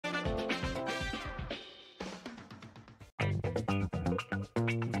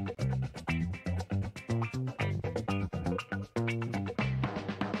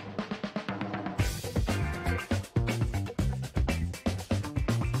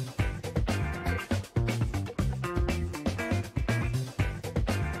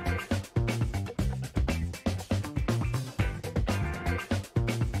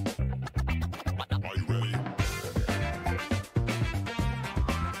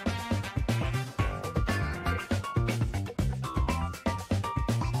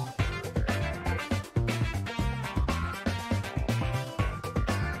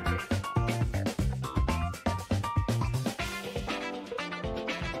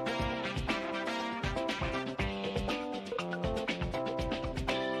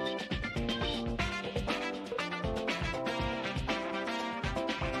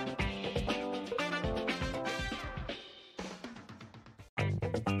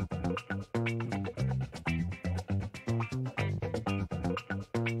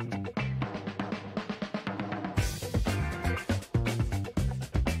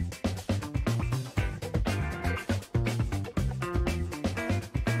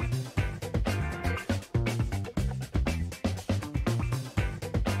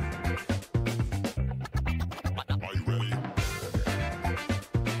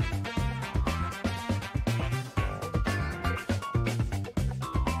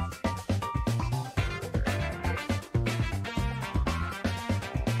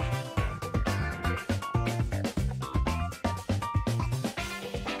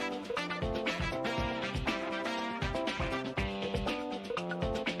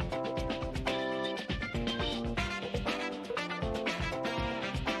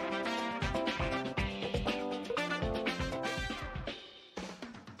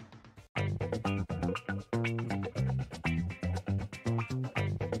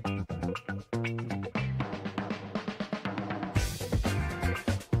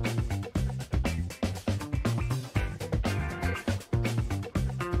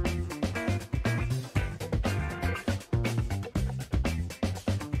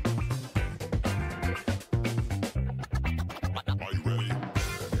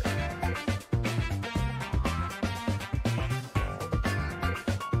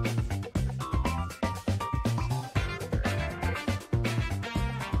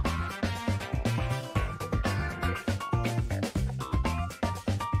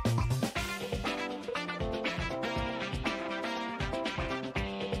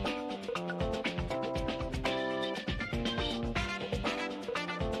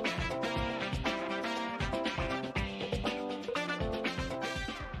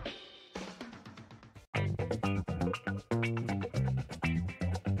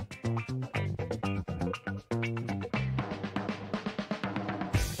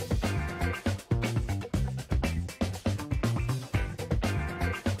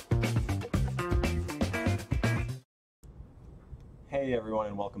Hey everyone,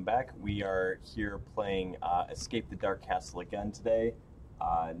 and welcome back. We are here playing Escape the Dark Castle again today.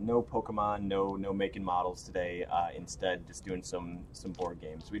 No Pokemon, no making models today. Instead, just doing some board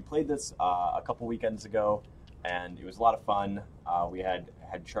games. We played this a couple weekends ago, and it was a lot of fun. We had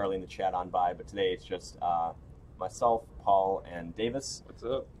Charlie in the chat on by, but today it's just myself, Paul, and Davis. What's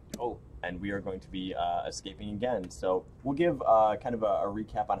up? Oh, and we are going to be escaping again. So we'll give kind of a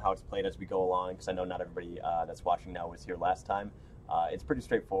recap on how it's played as we go along, because I know not everybody that's watching now was here last time. It's pretty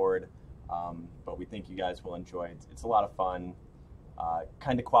straightforward, but we think you guys will enjoy it. It's a lot of fun,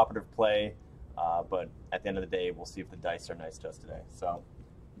 kind of cooperative play, but at the end of the day, we'll see if the dice are nice to us today. So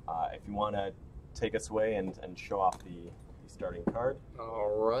if you want to take us away and show off the starting card.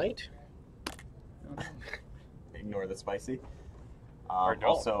 All right. Ignore the spicy.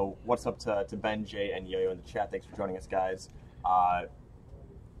 Also, what's up to Ben, Jay, and Yo-Yo in the chat? Thanks for joining us, guys.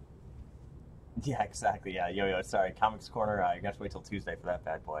 Yeah, exactly. Yeah, Yo-Yo. Sorry, Comics Corner. You got to wait till Tuesday for that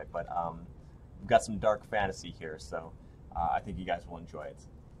bad boy. But we've got some dark fantasy here, so I think you guys will enjoy it.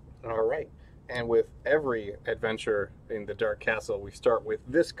 All right. And with every adventure in the Dark Castle, we start with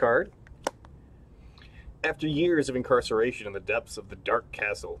this card. After years of incarceration in the depths of the Dark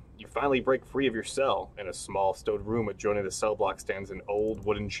Castle, you finally break free of your cell. In a small stone room adjoining the cell block stands an old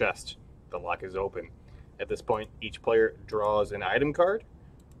wooden chest. The lock is open. At this point, each player draws an item card.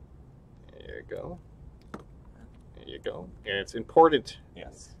 There you go. There you go. And it's important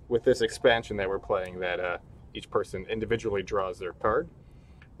with this expansion that we're playing that each person individually draws their card.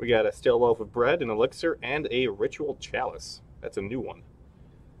 We got a stale loaf of bread, an elixir, and a ritual chalice. That's a new one.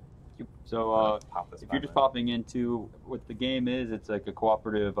 So if you're just popping into what the game is, it's like a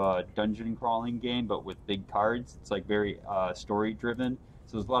cooperative dungeon crawling game, but with big cards. It's like very story driven.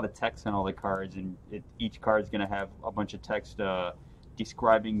 So there's a lot of text on all the cards, and each card's going to have a bunch of text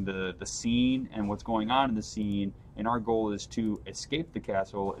describing the scene and what's going on in the scene. And our goal is to escape the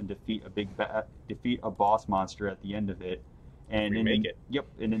castle and defeat a boss monster at the end of it. And Remake it. Yep.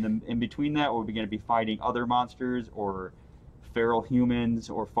 And in between that, we're going to be fighting other monsters or feral humans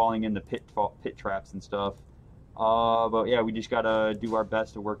or falling into pit traps and stuff. But yeah, we just gotta do our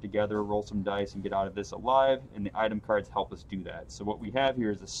best to work together, roll some dice, and get out of this alive. And the item cards help us do that. So what we have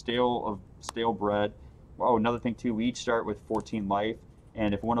here is a stale bread. Oh, another thing too, we each start with 14 life,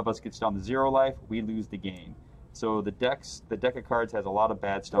 and if one of us gets down to 0 life, we lose the game. So the deck of cards has a lot of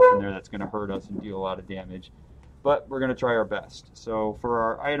bad stuff in there that's going to hurt us and deal a lot of damage. But we're going to try our best. So for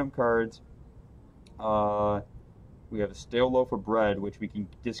our item cards, we have a stale loaf of bread, which we can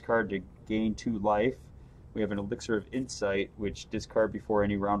discard to gain 2 life. We have an elixir of insight, which discard before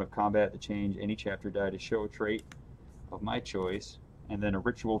any round of combat to change any chapter die to show a trait of my choice. And then a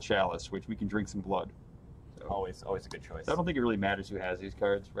ritual chalice, which we can drink some blood. So, Always a good choice. I don't think it really matters who has these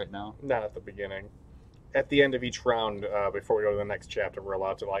cards right now. Not at the beginning. At the end of each round, before we go to the next chapter, we're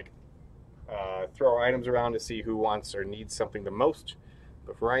allowed to throw our items around to see who wants or needs something the most.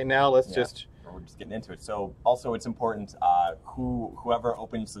 But for right now, we're just getting into it. So also, it's important whoever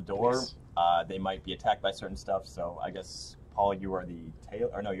opens the door, Yes. they might be attacked by certain stuff. So I guess Paul, you are the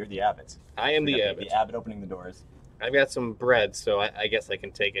tailor, or no, you're the abbot. I am We the got abbot. The abbot opening the doors. I've got some bread, so I guess I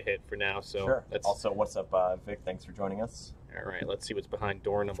can take a hit for now. So Sure. That's Also, what's up, Vic? Thanks for joining us. all right. Let's see what's behind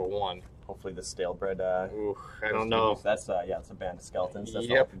door number 1. Hopefully, the stale bread. Ooh, I goes don't good know. news. That's it's a band of skeletons. That's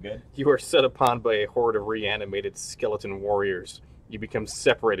Yep. all looking good. You are set upon by a horde of reanimated skeleton warriors. You become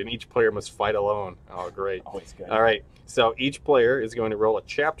separated, and each player must fight alone. Oh, great. Always good. All right, so each player is going to roll a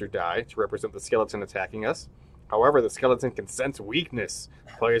chapter die to represent the skeleton attacking us. However, the skeleton can sense weakness.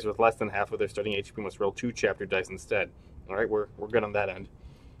 Players with less than half of their starting HP must roll 2 chapter dice instead. All right, we're good on that end.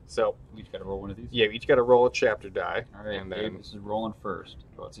 So, We each got to roll one of these. yeah, we each got to roll a chapter die. All right, and Gabe, then this is rolling first.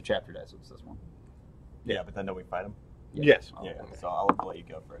 Well, it's a chapter die, so it's this one. Yeah, but then don't we fight them? yes. Oh, Yeah. okay. So I'll let you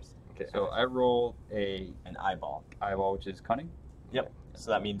go first. Okay. So I roll an An eyeball. eyeball, which is cunning. Yep.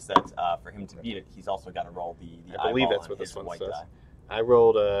 So that means that for him to beat it, he's also got to roll the I believe eyeball that's on what this his one white says. die. I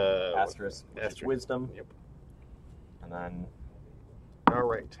rolled a Asterisk, which is asterisk. wisdom, Yep. and then All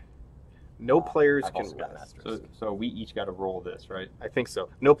right. No players I've can also got an rest. asterisk. So we each got to roll this, right? I think so.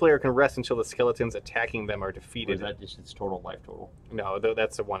 No player can rest until the skeletons attacking them are Or defeated. is that just its total life total? No,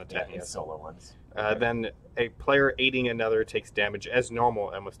 that's the one Yeah, attacking in us. solo ones. Then a player aiding another takes damage as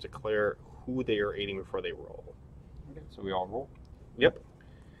normal and must declare who they are aiding before they roll. Okay. So we all roll. Yep.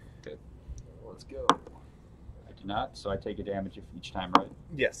 Okay. Let's go. I do not, so I take a damage each time, right?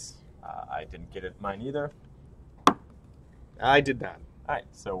 Yes. I didn't get it mine either. I did not. All right,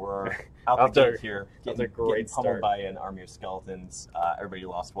 so we're out That's the a- gate here, that's getting a great pummeled start. by an army of skeletons. Everybody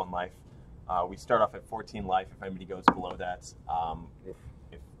lost 1 life. We start off at 14 life. If anybody goes below that, if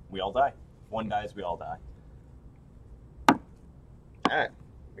we all die. If one dies, we all die. Ah,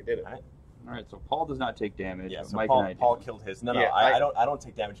 we did it. All right. All right. So Paul does not take damage. Yeah, but so Mike Paul, and I do. Paul killed his. No, Yeah, I don't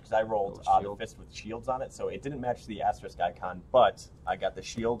take damage because I rolled Oh, the shield. fist with shields on it, so it didn't match the asterisk icon. But I got the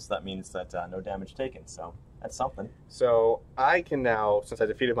shields. That means that no damage taken. So that's something. So I can now, since I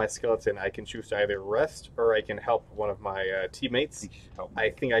defeated my skeleton, I can choose to either rest or I can help one of my teammates. I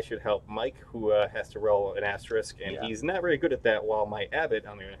think I should help Mike, who has to roll an asterisk, and Yeah. he's not very good at that, while my abbot,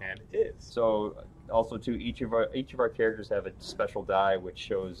 on the other hand, is. So also too, each of our characters have a special die which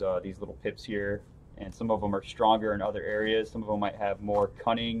shows these little pips here, and some of them are stronger in other areas. Some of them might have more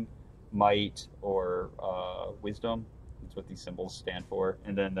cunning, might, or wisdom. That's what these symbols stand for,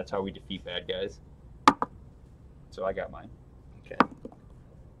 and then that's how we defeat bad guys. So I got mine. Okay,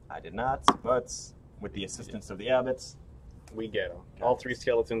 I did not, but with the assistance of the abbots, we get them. All 3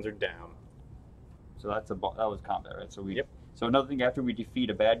 skeletons are down. So that was combat, right? So we. Yep. So another thing, after we defeat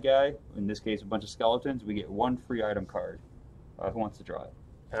a bad guy, in this case a bunch of skeletons, we get 1 free item card. Who wants to draw it?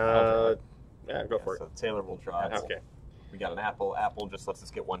 Yeah, go for it. So Taylor will draw it. Okay. We got an apple. Apple just lets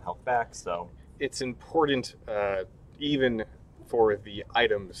us get 1 health back. So It's important, even for the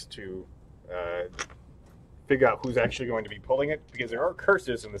items, to figure out who's actually going to be pulling it, because there are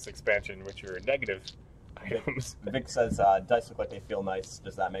curses in this expansion, which are negative items. Vic says dice look like they feel nice.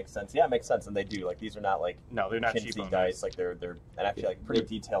 Does that make sense? Yeah, it makes sense. And they do. Like these are not like No, they're not cheap chintzy on dice. these. Like they're and actually like pretty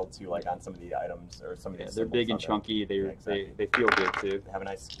detailed too. Like on some of the items or some of Yeah, these. they're symbols big and on them. chunky. Yeah, exactly. They feel good too. They have a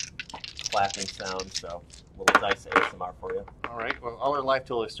nice clapping sound. So little dice ASMR for you. All right. Well, all our life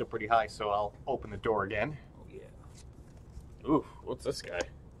total is still pretty high, so I'll open the door again. Oh yeah. Ooh, what's this guy?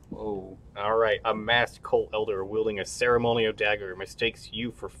 Whoa. All right, a masked cult elder wielding a ceremonial dagger mistakes you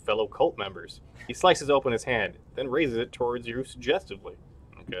for fellow cult members. He slices open his hand, then raises it towards you suggestively.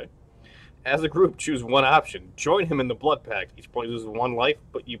 Okay. As a group, choose one option. Join him in the Blood Pact. Each player loses 1 life,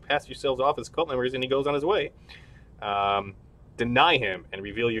 but you pass yourselves off as cult members and he goes on his way. Deny him and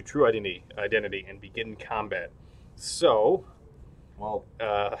reveal your true identity and begin combat. So, Well,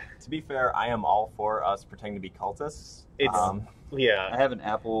 to be fair, I am all for us pretending to be cultists. it's yeah, I have an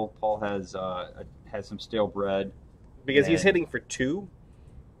apple. Paul has some stale bread. because he's Man. hitting for 2.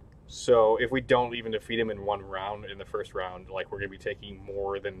 So if we don't even defeat him in 1 round in the first round, like we're gonna be taking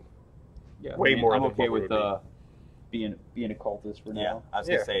more than Yeah, Way more I'm than okay what we with would being a cultist for Yeah, now. I was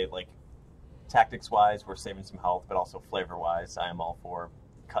Yeah. gonna say, like, tactics-wise, we're saving some health, but also flavor-wise, I am all for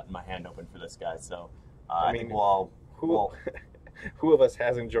cutting my hand open for this guy. So I think mean, we'll all. who Well, who of us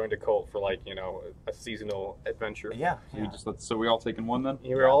hasn't joined a cult for like a seasonal adventure? yeah. So we all taking one then?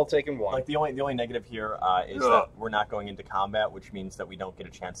 We're all taking 1. Like the only negative here is that we're not going into combat, which means that we don't get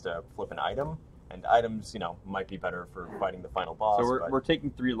a chance to flip an item. And items, might be better for fighting the final boss. So but we're taking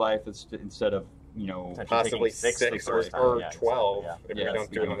 3 life instead of potentially Possibly taking 6 6 the first time. or Yeah, exactly, 12 yeah. if Yeah, we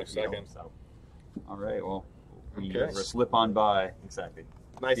don't do it on the You know, second. So all right. Well, we Okay. slip on by. exactly.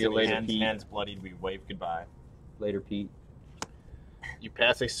 Nice See you of later, hands, Pete. hands bloodied. We wave goodbye. Later, Pete. You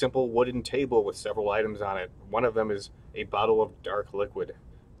pass a simple wooden table with several items on it. One of them is a bottle of dark liquid.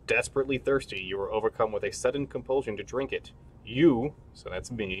 Desperately thirsty, you are overcome with a sudden compulsion to drink it. You, so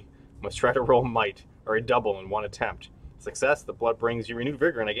that's me, must try to roll might, or a double in 1 attempt. Success, the blood brings you renewed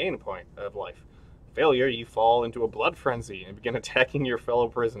vigor and a gain point of life. Failure, you fall into a blood frenzy and begin attacking your fellow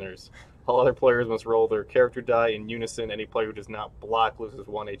prisoners. All other players must roll their character die in unison. Any player who does not block loses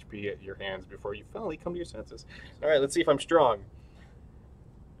 1 HP at your hands before you finally come to your senses. All right, let's see if I'm strong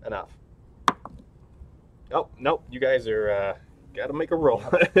enough. Oh, nope, you guys are, gotta make a roll.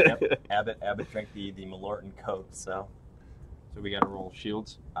 Yep. Abbott drank the Malorton Coke, so So we got to roll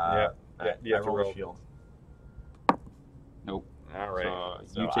shields. Yeah, I you have to roll a roll. shield. Nope. All right.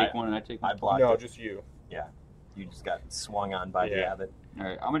 So you So take one and I take one. I blocked No, it. just you. Yeah, you just got swung on by the Yeah. Abbott. All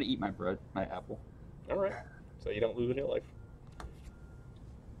right. I'm gonna eat my bread, my apple. All right. So you don't lose any life.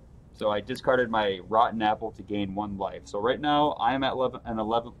 So I discarded my rotten apple to gain 1 life. So right now I am at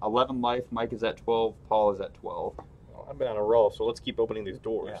 11 life. Mike is at 12. Paul is at 12. Well, I've been on a roll, so let's keep opening these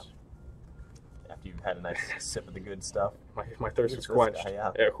doors. Yeah. After you've had a nice sip of the good stuff. My thirst Who's is this quenched. guy?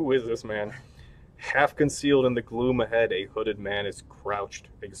 Yeah. Who is this man? Half concealed in the gloom ahead, a hooded man is crouched,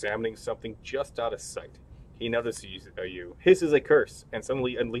 examining something just out of sight. He notices you, hisses a curse, and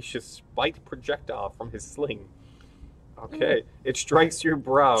suddenly unleashes spiked projectile from his sling. Okay, it strikes your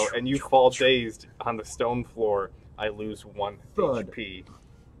brow, and you fall dazed on the stone floor. I lose 1 Thud. HP,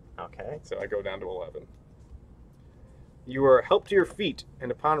 Okay. so I go down to 11. You are helped to your feet,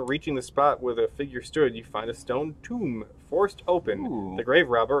 and upon reaching the spot where the figure stood, you find a stone tomb forced open. Ooh. The grave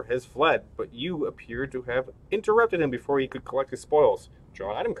robber has fled, but you appear to have interrupted him before he could collect his spoils.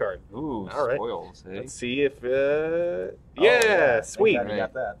 Draw an item card. Ooh, All right. spoils. Hey? Let's see if... Oh, yeah, sweet. Thank God you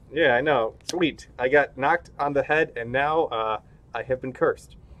got that. Yeah, I know. Sweet. I got knocked on the head, and now I have been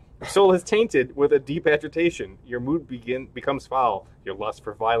cursed. Your soul is tainted with a deep agitation. Your mood becomes foul. Your lust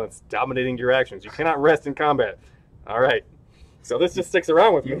for violence dominating your actions. You cannot rest in combat. All right. So this just sticks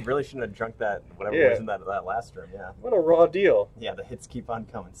around with You me. really shouldn't have drunk that, whatever Yeah. was in that last room, yeah. What a raw deal. Yeah, the hits keep on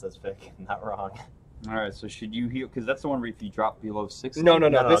coming, says Vic. Not wrong. All right. So should you heal? Because that's the one where if you drop below 60. No. No,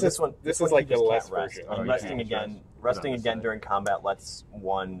 This this is one. this one is like you the just less can't rest. version. Oh, And you resting can't again, rest. resting Put it on again this during combat lets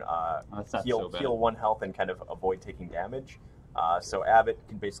one That's not heal so bad. heal 1 health and kind of avoid taking damage. So Abbott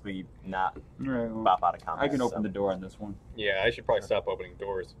can basically not All right, well, bop out of combat. I can open so. the door on this one. Yeah, I should probably stop opening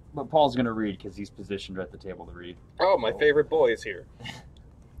doors. But Paul's gonna read because he's positioned at the table to read. Oh, my favorite boy is here.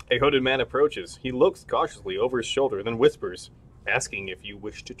 A hooded man approaches. He looks cautiously over his shoulder, then whispers, asking if you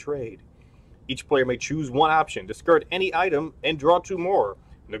wish to trade. Each player may choose 1 option, discard any item, and draw 2 more.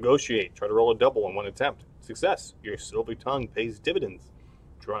 Negotiate. Try to roll a double in 1 attempt. Success. Your silver tongue pays dividends.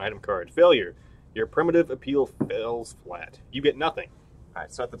 Draw an item card. Failure. Your primitive appeal fails flat. You get nothing. All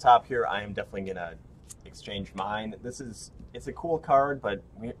right, so at the top here, I am definitely gonna exchange mine. It's a cool card, but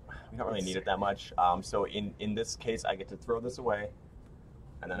we don't really need it that much. So in this case, I get to throw this away,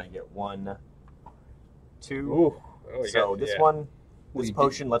 and then I get 1, 2. Ooh. Oh, So this yeah. one, Well, this you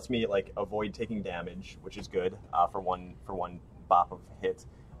potion lets me like avoid taking damage, which is good for one bop of hit.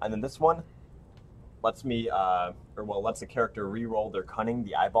 And then this one lets me, lets the character re-roll their cunning,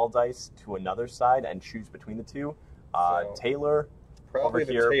 the eyeball dice, to another side and choose between the 2. So, Taylor over probably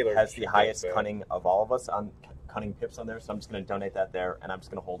the here tailor has should the get highest that. cunning of all of us on cunning pips on there, so I'm just going to donate that there, and I'm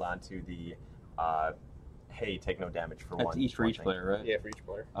just going to hold on to the hey, take no damage for That's one. each for one each thing. player, right? Yeah, for each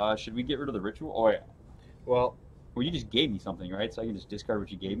player. Should we get rid of the ritual? Oh yeah. Well, Well, you just gave me something, right? So I can just discard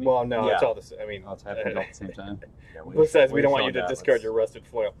what you gave me? Well, no, Yeah. it's all the same. I mean, Oh, it's happening all at the same time. Yeah, besides, we we're don't want you showing to that. discard Let's- your rusted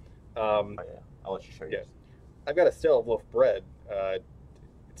foil. Oh, yeah. I'll let you show Yeah. yours. I've got a stale loaf bread.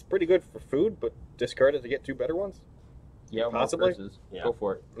 It's pretty good for food, but discard it to get 2 better ones? Yeah, more Possibly? curses. Yeah. Go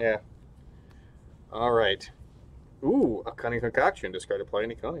for it. Yeah. All right. Ooh, a cunning concoction. Discard to play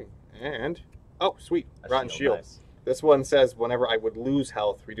any cunning. And, oh, sweet. A Rotten shield. Nice. This one says whenever I would lose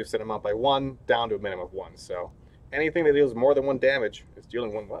health, reduce that amount by 1, down to a minimum of 1. So anything that deals more than 1 damage is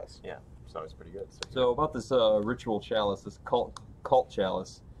dealing 1 less. Yeah, so it's pretty good. So about this ritual chalice, this cult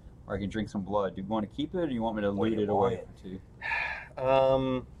chalice, where I can drink some blood. Do you want to keep it, or do you want me to What do loot you it away want?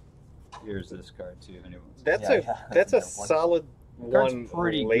 too? Here's this card too. If anyone wants. That's Yeah, that's yeah. a solid Card's one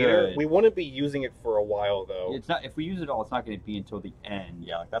pretty later. good. We wouldn't be using it for a while though. It's not. If we use it all, it's not going to be until the end.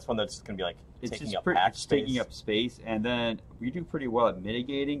 Yeah, like that's one that's going to be like It's taking just up pretty, patch it's space. taking up space, and then we do pretty well at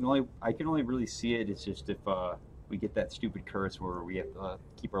mitigating. I can only really see it. It's just if we get that stupid curse where we have to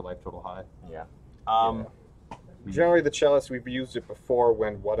keep our life total high. Yeah. Generally, the chalice, we've used it before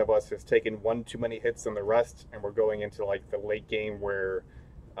when one of us has taken 1 too many hits than the rest, and we're going into like the late game where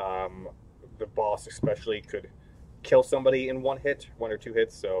the boss especially could kill somebody in 1 hit, 1 or 2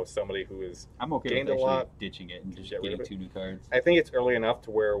 hits. So somebody who is, I'm okay Gained with a actually lot. ditching it and just Get rid of getting it. 2 new cards. I think it's early enough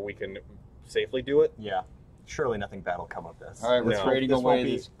to where we can safely do it. Yeah. Surely nothing bad will come of this. All right, we're No, trading this won't away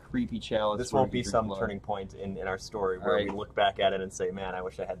be- this creepy chalice. This where won't we be can some drink blood. turning point in our story All where right. we look back at it and say, "Man, I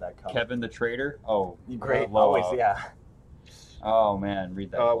wish I had that card." Kevin the Trader. Oh, Great. low Always, out. yeah. Oh man,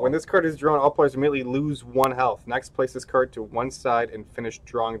 read that. When this card is drawn, all players immediately lose 1 health. Next, place this card to one side and finish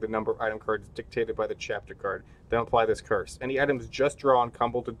drawing the number of item cards dictated by the chapter card. Then apply this curse. Any items just drawn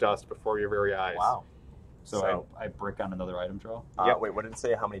crumble to dust before your very eyes. Wow. So I brick on another item draw. Yep. Wait, what did it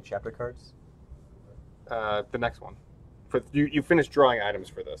say? How many chapter cards? The next one. You finish drawing items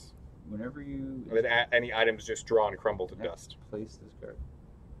for this. Whenever you And then any items just drawn crumble to Okay. dust. place this card.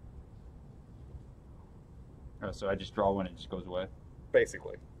 Oh, so I just draw one and it just goes away.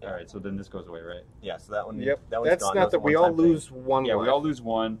 Basically. All right, so then this goes away, right? Yeah. So that one. Yep. That one's That's gone. not was a that we all one-time thing. lose 1 Yeah, we life. all lose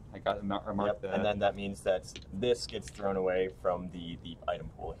 1. I marked Yep. that. And then that means that this gets thrown away from the item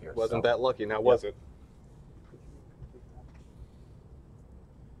pool here. Wasn't so. that lucky, now was it?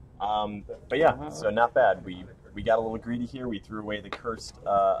 But yeah, so not bad. We got a little greedy here. We threw away the cursed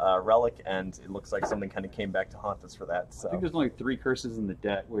relic, and it looks like something kind of came back to haunt us for that. I So think there's only 3 curses in the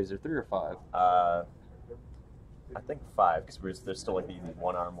deck. Wait, is there 3 or 5? I think 5 because there's still like the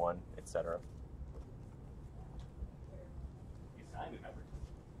one arm one, etc.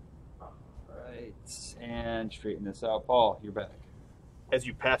 Right, and straighten this out. Paul, you're back. As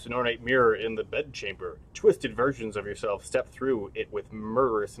you pass an ornate mirror in the bedchamber, twisted versions of yourself step through it with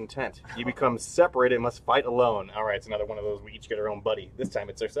murderous intent. You become separated and must fight alone. All right, it's another one of those we each get our own buddy. This time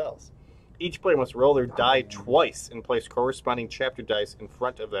it's ourselves. Each player must roll their die twice and place corresponding chapter dice in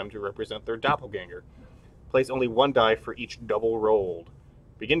front of them to represent their doppelganger. Place only 1 die for each double rolled.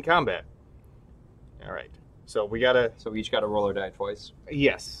 Begin combat. All right. So we gotta. So we each got to roll our die twice.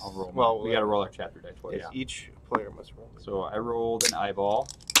 Yes. I'll roll. Well, we got to roll our chapter die twice. yes, each player must roll. So I rolled an eyeball,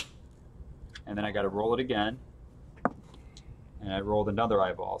 and then I got to roll it again, and I rolled another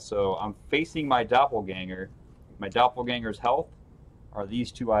eyeball. So I'm facing my doppelganger. My doppelganger's health are these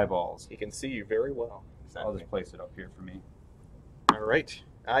 2 eyeballs. He can see you very well. I'll just place it up here for me. All right.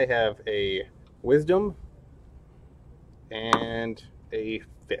 I have a wisdom and a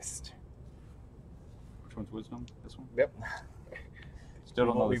fist. Which one's wisdom? This one? Yep. Still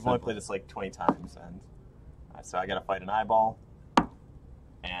don't know. We've only played this like 20 times, and so I got to fight an eyeball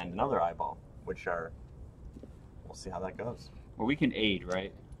and another eyeball, which are. We'll see how that goes. Well, we can aid,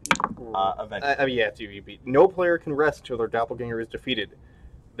 right? Eventually. Yeah, to beat. No player can rest until their doppelganger is defeated.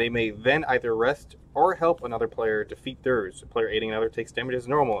 They may then either rest or help another player defeat theirs. A player aiding another takes damage as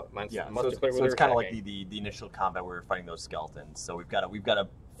normal. Yeah, Must so it's, declare so whether it's kind of like attacking. the initial combat where we're fighting those skeletons. So we've got to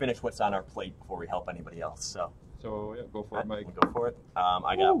finish what's on our plate before we help anybody else. So So yeah, go for it, Mike. we'll go for it.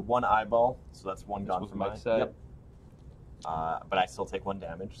 I got 1 eyeball, so that's 1 gone That's from what mine. Mike said. Yep. But I still take 1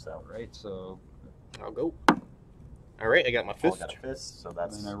 damage. So All right, so I'll go. All right, I got my Paul fist. got a fist, so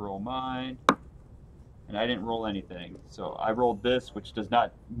that's then I roll mine, and I didn't roll anything. So I rolled this, which does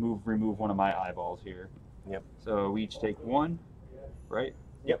not remove one of my eyeballs here. Yep. So we each take 1, right?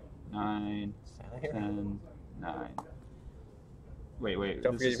 Yep. 9, Santa here. 10, 9. Wait.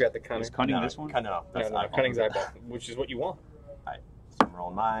 Don't this forget is- you've got the cunning. Is cunning No, this one? No, that's No, eyeball. cunning's eyeball, which is what you want. So I'm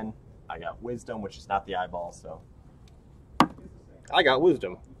rolling mine. I got wisdom, which is not the eyeball, so I got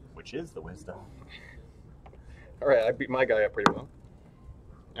wisdom. which is the wisdom. All right, I beat my guy up pretty well.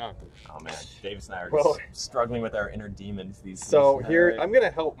 Oh. Oh man, Davis and I are Well- just struggling with our inner demons. So these here, I'm going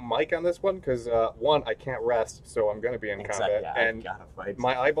to help Mike on this one because, one, I can't rest, so I'm going to be in exactly. combat. Yeah, And I gotta fight.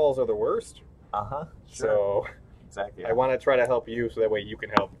 my eyeballs are the worst, Sure. so exactly. I want to try to help you so that way you can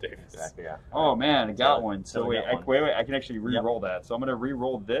help Davis. Exactly. Yeah. Oh man, I got So- one. so So we wait, got one. wait, I can actually re-roll that. So I'm gonna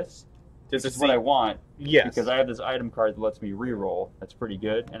re-roll this. Just This to is what see- I want Yes. because I have this item card that lets me re-roll. That's pretty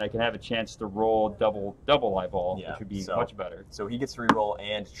good, and I can have a chance to roll double eyeball, Yeah, which would be so- much better. So he gets to reroll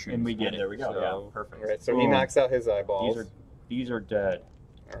and choose. And we get There it, we go. so- Yeah. Perfect. All right, so he Boom. knocks out his eyeballs. These are dead.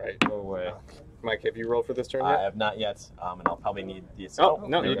 All right. Go away. Mike, have you rolled for this turn I yet? have not yet, and I'll probably need the. Oh,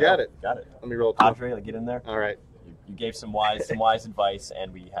 no, there you we got go. it. Got it. Let me roll two. Padre, like, get in there. All right. You gave some wise advice,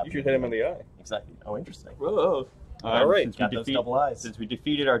 and we have. You should hit him in the eye. Exactly. Oh, interesting. Whoa. All right. Got those double eyes. Since we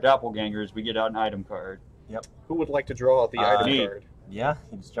defeated our doppelgangers, we get out an item card. Who would like to draw out the item me. card? Yeah,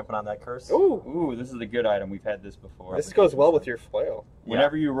 he's jumping on that curse. Ooh, Ooh, this is a good item. We've had this before. this goes well with your flail. Yeah.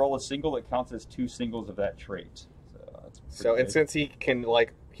 Whenever you roll a single, it counts as 2 singles of that trait. So that's pretty So, and good. since he can,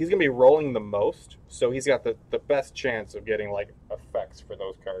 like, he's going to be rolling the most, so he's got the best chance of getting, like, effects for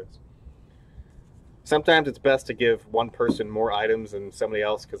those cards. Sometimes it's best to give one person more items than somebody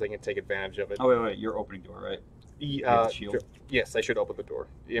else because they can take advantage of it. Oh wait, you're opening door, right? Uh, the shield. Yes, I should open the door.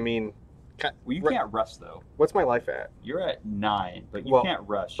 I mean, Well, you Right. can't rush though. what's my life at? You're at 9, but you Well, can't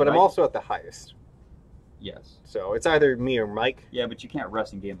rush. But I'm right? also at the highest. Yes. So it's either me or Mike. Yeah, but you can't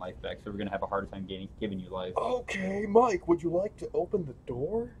rest and gain life back, so we're gonna have a harder time giving you life. Okay, Mike, would you like to open the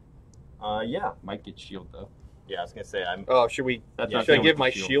door? Yeah. Might get shield though. Yeah, I was gonna say I'm. Oh, should we? That's Yeah, not Should I fair give with my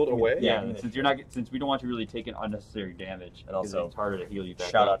the shield away? Yeah, Yeah. since we don't want to really take an unnecessary damage, And also, because it's harder to heal you back.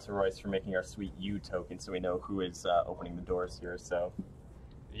 Shout up. out to Royce for making our sweet U token, so we know who is opening the doors here. So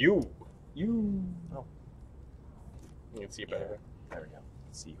You. You. You can see better. there we go.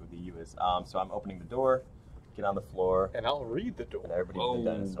 Let's see who the U is. So I'm opening the door. Get on the floor, And I'll read the door. and everybody be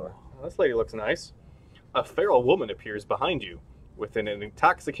the dinosaur. This lady looks nice. A feral woman appears behind you. With an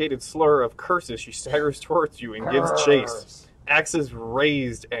intoxicated slur of curses, she staggers towards you and gives chase. Axes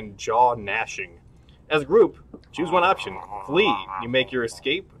raised and jaw gnashing. As a group, choose one option. Flee. You make your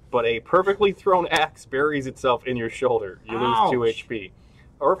escape, but a perfectly thrown axe buries itself in your shoulder. You lose 2 Ouch. HP.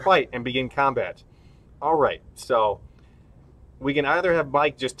 Or fight and begin combat. Alright, so we can either have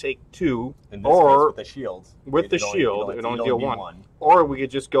Mike just take 2, In this or case, with the shield. with the it'd shield, it'd it only it'd deal be 1. Or we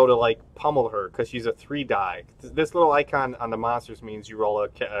could just go to, like, pummel her, because she's a 3 die. This little icon on the monsters means you roll a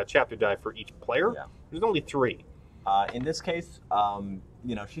chapter die for each player. Yeah. There's only 3. In this case,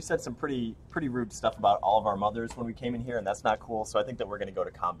 she said some pretty rude stuff about all of our mothers when we came in here, and that's not cool. So I think that we're going to go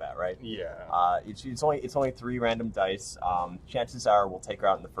to combat, right? Yeah. It's only 3 random dice. Chances are we'll take her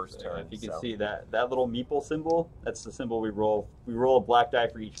out in the first Yeah, turn. if you can so. see that little meeple symbol, that's the symbol we roll. We roll a black die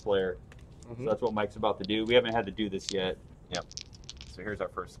for each player. Mhm. So that's what Mike's about to do. We haven't had to do this yet. So here's our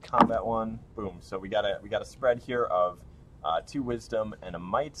first combat one. Boom. So we got a spread here of 2 wisdom and a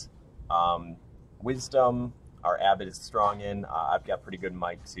might. Wisdom, our abbot is strong in. I've got pretty good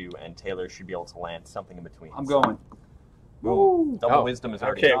might too, and Taylor should be able to land something in between. I'm going. Boom. Double Oh, wisdom is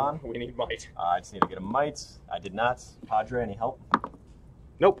already okay, gone. we need might. I just need to get a might. I did not. Padre, any help?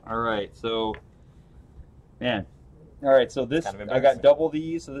 Nope. All right, so, man. All right, so this, Kind of I got embarrassing. double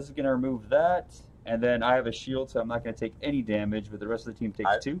these, so this is going to remove that. And then I have a shield, so I'm not going to take any damage, but the rest of the team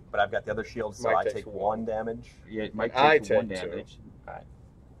takes 2. But I've got the other shield, so Mike I takes take 1. 1 damage. Yeah, Mike I takes 1 take 2. damage. Alright.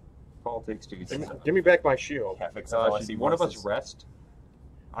 Paul takes 2. Give me back my shield. Can't fix it unless Should he one of us voices. rest?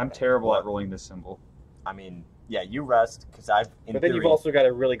 I'm terrible What? at rolling this symbol. I mean, yeah, you rest because I've. In But then theory, you've also got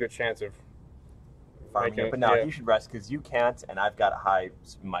a really good chance of farming making it. it- But no, yeah. you should rest because you can't, and I've got a high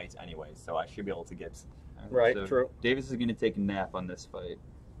might anyway, so I should be able to get. Right, So true. Davis is going to take a nap on this fight.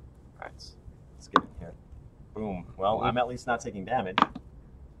 Alright, let's get in here. Boom. Well, I'm at least not taking damage.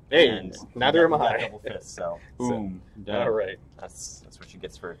 Hey, and neither am we got I. Double fists, so Boom. Done. All right. that's what she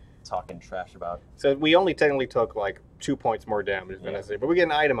gets for talking trash about. So we only technically took like 2 points more damage than Yeah. I say, but we get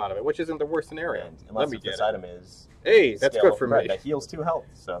an item out of it, which isn't the worst scenario. And Let unless me if get this it. item is. Hey, that's scale good of for bread, me. That heals 2 health,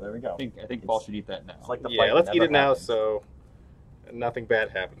 so there we go. I think Paul should eat that now. It's like the Yeah, fight let's eat never it now happens. so nothing bad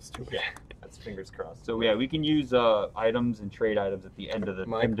happens to me. Yeah, that's fingers crossed. So yeah, we can use items and trade items at the end of the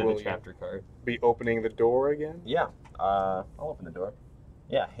Mike, end of will the you- chapter card. Be opening the door again? Yeah, I'll open the door.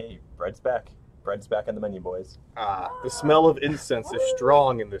 Yeah, hey, bread's back. Bread's back on the menu, boys. The smell of incense is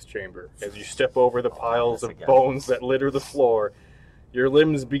strong in this chamber. As you step over the piles yes, of again. bones that litter the floor, your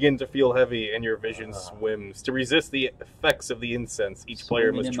limbs begin to feel heavy and your vision swims. To resist the effects of the incense, each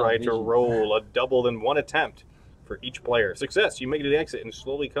player Swimming must in my try to vision. roll a double in 1 attempt for each player. Success, you make it to the exit and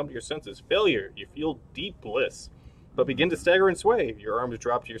slowly come to your senses. Failure, you feel deep bliss, but begin to stagger and sway. Your arms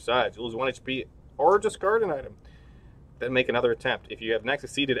drop to your sides. You lose 1 HP or discard an item. then make another attempt. If you have not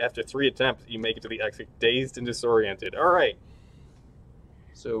succeeded after 3 attempts, you make it to the exit dazed and disoriented. All right.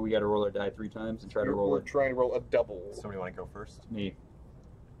 So we got to roll our die 3 times and try to roll We're it. trying to roll a double. Somebody want to go first? Me.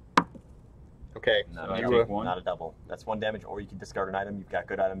 Okay. No, So I you, take one. not a double. That's 1 damage, or you can discard an item. You've got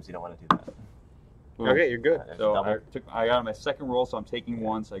good items. You don't want to do that. Boom. Okay, you're good. There's a So double. I got my second roll, so I'm taking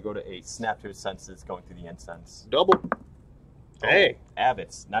 1, so I go to 8. Snap to his senses, going through the incense. Double. Hey.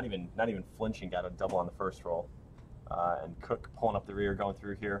 Abbott's not even flinching. Got a double on the first roll, and Cook pulling up the rear, going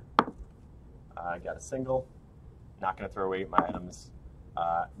through here. Got a single. Not going to throw away my items.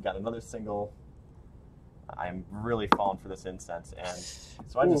 Got another single. I'm really falling for this incense, and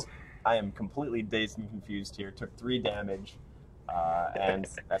so I am completely dazed and confused here. Took 3 damage, and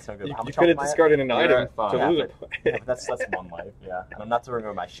that's no good. You, How you much could have health am I at? discarded an You're item at 5. to Yeah, lose it. Yeah, but that's 1 life, yeah. And I'm not throwing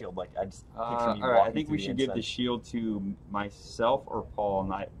away my shield. Like I just picture me All right, I walking think we through should the give the incense. shield to myself or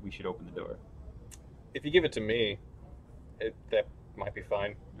Paul, and we should open the door. If you give it to me, that might be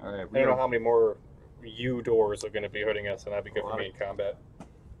fine. All right. I don't know how many more U doors are going to be hurting us, and that'd be good for me in combat.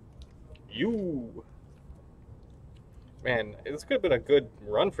 You. Man, this could have been a good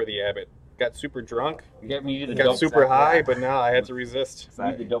run for the Abbot. Got super drunk, We need the got double, super high, yeah. but now I had to resist. we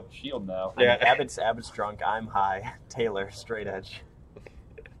need the double shield now. I mean, Yeah. Abbott's drunk. I'm high. Taylor straight edge.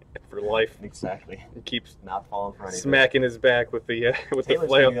 For life. Exactly. He keeps Not falling for anything. smacking his back with the Taylor's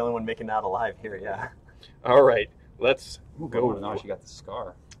flail. the only one making it out alive here. Yeah. All right, let's Ooh, go. now she got the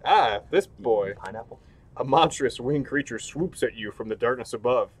scar. This boy. Pineapple. A monstrous winged creature swoops at you from the darkness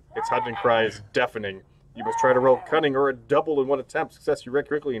above. Its hunting cry is deafening. You must try to roll cunning or a double in 1 attempt. Success, you react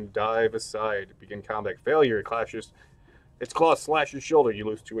quickly and dive aside. Begin combat. Failure, it clashes. Its claw slashes your shoulder. You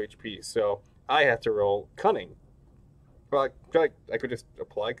lose 2 HP. So I have to roll cunning. Well, I could just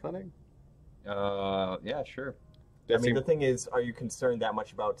apply cunning. Yeah, sure. I mean, the thing is, are you concerned that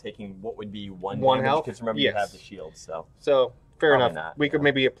much about taking what would be 1 One health? Because remember, Yes. you have the shield, so. So fair Probably enough. not, We could yeah.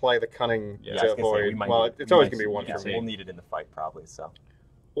 maybe apply the cunning Yeah, I was to gonna say, we avoid. might Well, need- it's we always might- gonna be 1 yeah, for me. we'll need it in the fight, probably, so.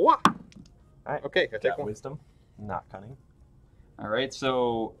 What? All right. Okay, I take Got 1. wisdom, not cunning. All right,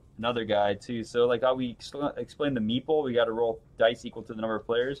 so another guy too. So like how we explained the meeple, we got to roll dice equal to the number of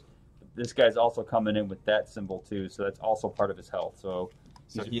players. This guy's also coming in with that symbol too, so that's also part of his health. So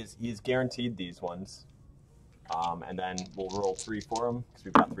he is guaranteed these ones, and then we'll roll 3 for him because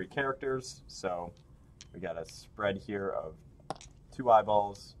we've got 3 characters. So we got a spread here of 2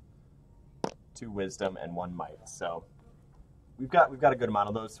 eyeballs, 2 wisdom, and 1 might. So we've got a good amount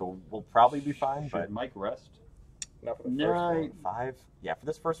of those, so we'll probably be fine. should But Mike rest? Not for the No, first one. 5, yeah, for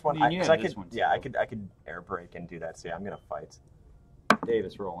this first one, Yeah, I, 'cause yeah, I this could, one yeah, too. I could air brake and do that. So yeah, I'm gonna fight.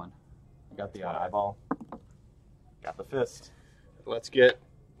 Davis rolling. I got the One eye. eyeball, got the fist. Let's get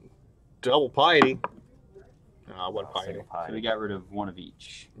double piety. 1 piety. Single pie. So we got rid of 1 of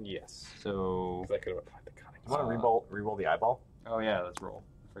each. Yes. So Because I could have applied the cunning. You want to re-roll the eyeball? oh yeah, let's roll.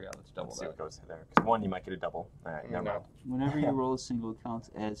 I forgot. Let's double Let's see that. what goes there. Because 1, you might get a double. All right, never No. mind. Whenever you roll a single, it counts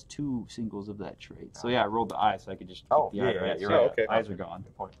as 2 singles of that trait. So yeah, I rolled the eye, so I could just Oh, keep the eye. yeah, right? you're So right. Okay. eyes are gone.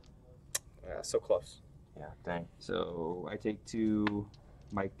 Good point. So close. Yeah, dang. So I take 2.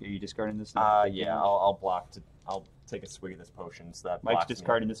 Mike, are you discarding this? Yeah, I'll block. I'll take a swig of this potion. So that Mike's blocks me.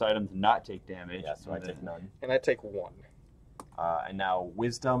 discarding this item to not take damage. Yeah, so I and take then- none. And I take 1. And now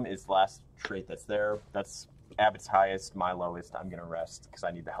wisdom is the last trait that's there. That's Abbott's highest, my lowest. I'm gonna rest because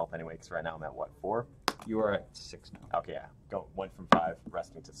I need the health anyway. Because right now I'm at what, 4? You are at 6 now. Okay, yeah. Went from 5,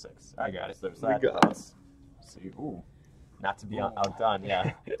 resting to 6. I got it. So there's We that. got it. Let's see. Ooh, not to be outdone.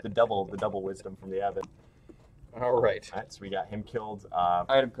 Yeah, the double wisdom from the Abbot. All right. All right, so we got him killed.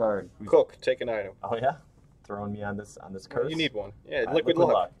 Item card. Cook, take an item. Oh yeah, throwing me on this curse. You need one. Yeah, All right, liquid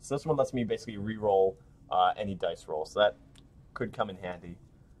luck. So this one lets me basically re-roll any dice roll. So that could come in handy.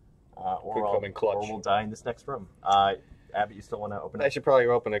 Or come in clutch. Or we'll die in this next room. Abbott, you still want to open I it? should probably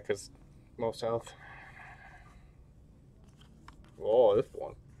open it because most health. Oh, this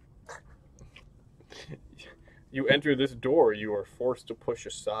one. You enter this door, you are forced to push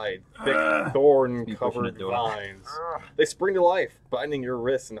aside thick You pushing thorn-covered the door. vines. They spring to life, binding your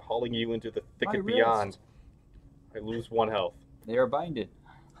wrists and hauling you into the thicket My beyond. I lose 1 health. They are binded.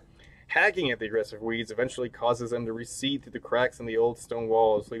 Hacking at the aggressive weeds eventually causes them to recede through the cracks in the old stone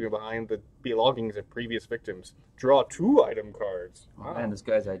walls, leaving behind the belongings of previous victims. Draw 2 item cards. Oh, man, this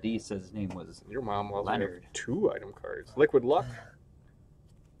guy's ID says his name was Your mom also Leonard. have 2 item cards. Liquid luck.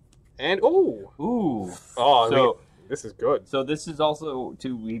 And oh, Ooh. I So- mean, this is good. So this is also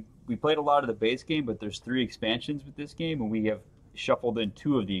too. We played a lot of the base game, but there's 3 expansions with this game, and we have shuffled in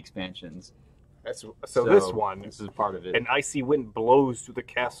 2 of the expansions. So this one, This is part of it. an icy wind blows through the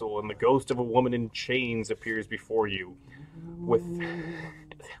castle, and the ghost of a woman in chains appears before you. With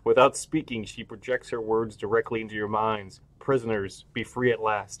Without speaking, she projects her words directly into your minds. Prisoners, be free at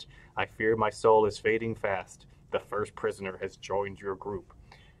last. I fear my soul is fading fast. The first prisoner has joined your group.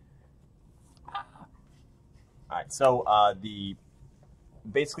 All right, so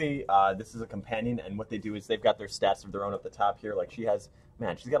basically this is a companion, and what they do is they've got their stats of their own at the top here. Like she's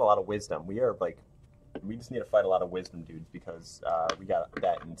got a lot of wisdom. We just need to fight a lot of wisdom dudes because we got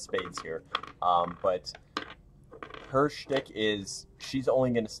that in spades here. But her shtick is she's only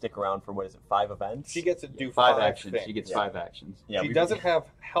going to stick around for, 5 events? She gets to do Five five actions. things. She gets 5 actions. Yeah, she doesn't have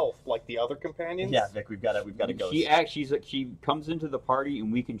health like the other companions. Yeah, Vic, we've got to go. She comes into the party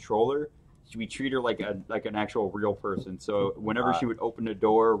and we control her. We treat her like an actual real person. So whenever she would open a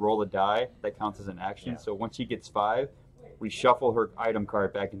door, roll a die, that counts as an action. Yeah. So once she gets 5, we shuffle her item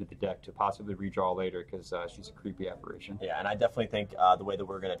card back into the deck to possibly redraw later because she's a creepy apparition. Yeah, and I definitely think the way that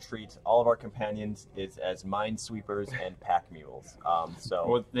we're going to treat all of our companions is as minesweepers and pack mules.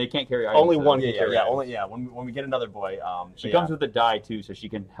 Well, they can't carry items. Only so- one Yeah, can carry items. when we get another boy, She comes with a die too, so she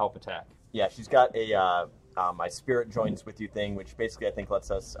can help attack. Yeah, she's got a my spirit joins with you thing, which basically I think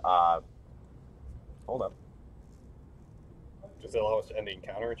lets us. Hold up. Does it allow us to end the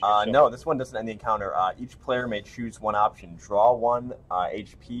encounter? No, this one doesn't end the encounter. Each player may choose one option: draw 1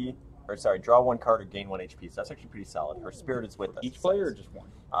 HP, or sorry, draw 1 card or gain 1 HP. So that's actually pretty solid. Her spirit is with us. Each player or just one?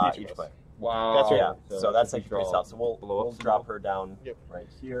 Each player. Wow. That's right. Yeah, so that's actually pretty solid. So blow we'll up drop symbol. her down right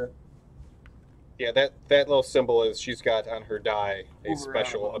here. Yeah, that little symbol is she's got on her die a Move around a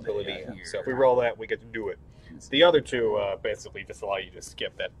special little bit ability. here. So if we roll that, we get to do it. The other two basically just allow you to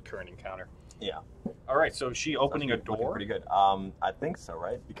skip that current encounter. Yeah. All right, so is she opening a Looking door? pretty good. I think so,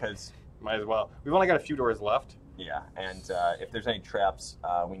 right? Because Might as well. We've only got a few doors left. yeah, and if there's any traps,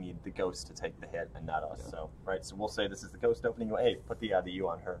 we need the ghost to take the hit and not us. So right, so we'll say this is the ghost opening. Hey, put the U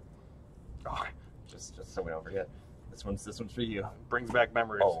on her. Oh, Just so we don't forget. This one's for you. brings back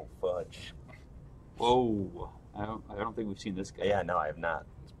memories. Oh fudge. Whoa. I don't think we've seen this guy. Yeah, no, I have not.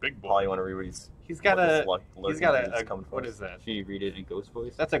 It's big boy. Paul, you want to read what he's? He's got what this a. lurking He's got dude's a. coming for What us? is that? Can you read it in ghost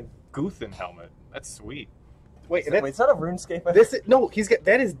voice? That's a Guthin helmet. That's sweet. Wait, Wait, is that a RuneScape? this is, no, he's got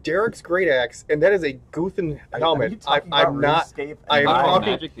that is Derek's great axe, and that is a Guthin helmet. I'm not. RuneScape I am Wow, talking-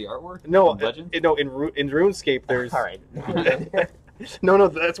 Magic the artwork? No, From Legends? no. In RuneScape, there's. All right. No,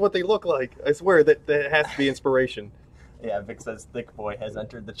 that's what they look like. I swear that has to be inspiration. Yeah, Vic says Thick Boy has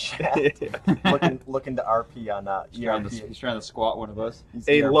entered the chat. looking to RP on He's trying to squat one of us.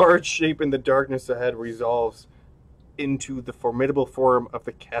 A large shape in the darkness ahead resolves into the formidable form of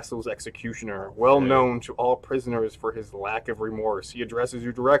the castle's executioner, well known to all prisoners for his lack of remorse. He addresses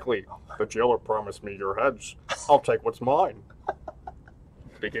you directly. The jailer promised me your heads. I'll take what's mine.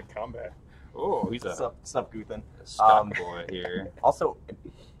 Big hit combat. Oh, he's a Sup, Guthin. stock boy here. Also,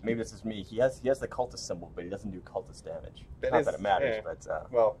 maybe this is me. He has the cultist symbol, but he doesn't do cultist damage. Not that it matters, yeah.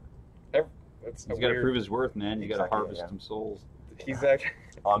 but Well, that's He's got to prove his worth, man. You got to Exactly, harvest yeah. some souls. He's actually.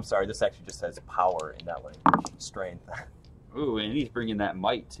 oh, I'm sorry. This actually just says power in that language. Strength. Ooh, and he's bringing that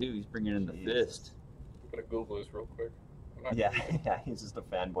might too. He's bringing in the Jeez. fist. I'm gonna Google this real quick. yeah, he's just a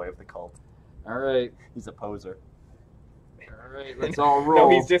fanboy of the cult. All right, He's a poser. all right. Let's all roll.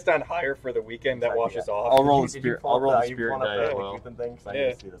 No, he's just on hire for the weekend. That washes Yeah. off. I'll roll the Did you spirit. pull I'll up roll the you spirit pulled up die as the well. Guthin thing? 'Cause I Yeah.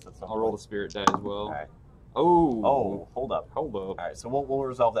 need to see this at some I'll roll the point. spirit die as well. All right. Oh, Oh, hold up. hold up. All right, so we'll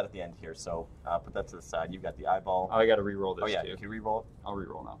resolve that at the end here. So put that to the side. You've got the eyeball. Oh, I got to re-roll this Oh yeah, too. can you re-roll it? I'll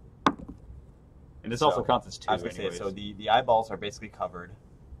re-roll now. And this So, also counts as 2 I was gonna anyways. say, so the eyeballs are basically covered.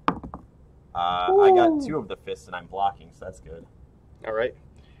 I got 2 of the fists and I'm blocking, so that's good. All right.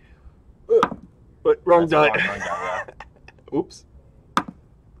 But wrong That's a die. wrong die, yeah. Oops.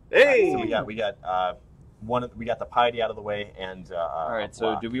 Hey. So we got we got the piety out of the way and all right.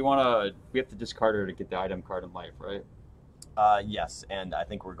 So do we want to? We have to discard her to get the item card in life, right? yes, and I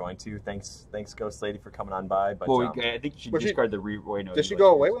think we're going to. Thanks, Ghost Lady, for coming on by. But Well, I think you should Well, she- discard the re-wait. No, Does she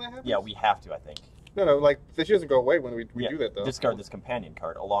go away when that happens? yeah, we have to. I think. No, like she doesn't go away when we Yeah, do that though. Discard this companion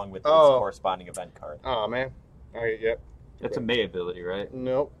card along with its Oh. corresponding event card. Oh man. All right. Yep. That's a May ability, right?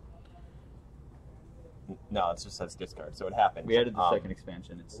 Nope. No, it just says discard, so it happens. We added the second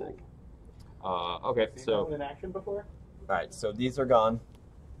expansion. It's sick. Okay, so in action before. All right, so these are gone.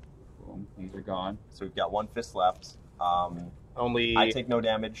 boom, these are gone. So we've got 1 fist left. Only. I take no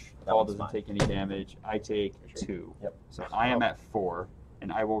damage. That Paul one's doesn't mine. take any damage. I take Sure. 2. Yep. So I am at 4,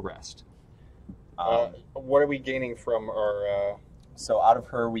 and I will rest. What are we gaining from our? So out of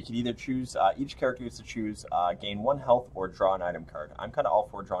her, we could either choose, each character gets to choose gain 1 health or draw an item card. I'm kind of all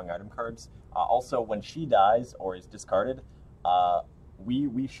for drawing item cards. Also, when she dies or is discarded,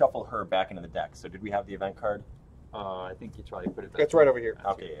 we shuffle her back into the deck. So did we have the event card? I think you probably put it back. It's right over here.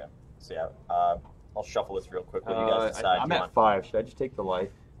 Okay, yeah. So yeah, I'll shuffle this real quick. What do you guys decide? I'm Do you at 5. Should I just take the life?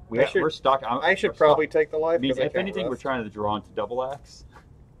 I We're stuck. I should we're probably stuck. take the life. I mean, 'cause I if can't anything, we're rest. trying to draw into double axe.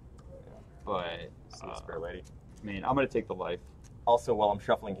 But See the Spirit Lady. I mean, I'm gonna take the life. Also, while I'm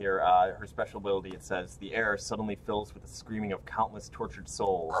shuffling here, her special ability, it says, the air suddenly fills with the screaming of countless tortured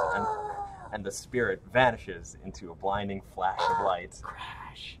souls, and the spirit vanishes into a blinding flash of light.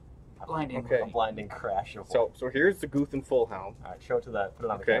 Crash. Blinding. Okay. A blinding crash of So here's the Guthen full helm. All right, show it to that. Put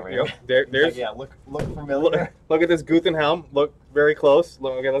it on the Okay, camera. yep. here. There's Yeah, look familiar. look at this Guthen helm. Look very close.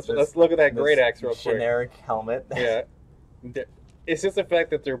 Okay, let's look at that This great axe real quick. generic helmet. Yeah, it's just the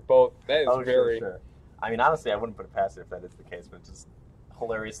fact that they're both. That is Oh, very. sure. I mean, honestly, I wouldn't put it past it if that is the case, but it's just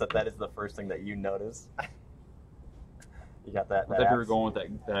hilarious that that is the first thing that you notice. You got that. I thought you were axe? going with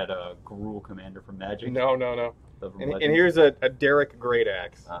that Gruul commander from Magic. No. From And Legends. here's a Derek great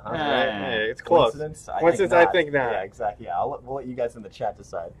axe. Uh-huh. Hey, it's close. Coincidence? Coincidence? I think not. Yeah, exactly. Yeah, we'll let you guys in the chat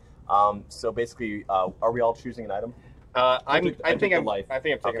decide. So basically, are we all choosing an item? I took think the I'm life.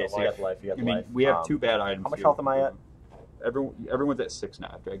 taking Okay, a so you got life. the life. You got I the mean, life. we have 2 bad items. How much here. health am I at? Everyone's at 6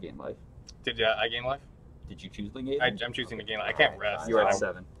 now after I gain life. Did I gain life? Did you choose the game? I'm choosing to gain life. I can't rest. You're at so-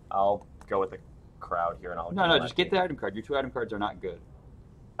 7. I'll go with the crowd here, and I'll. No, just get the item card. Your 2 item cards are not good.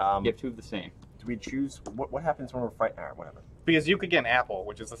 You have 2 of the same. Do we choose what happens when we're fighting? All right, whatever. Because you could get an apple,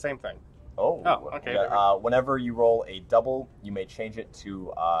 which is the same thing. Oh, okay. yeah, whenever you roll a double, you may change it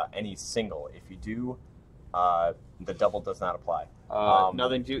to any single. If you do, the double does not apply.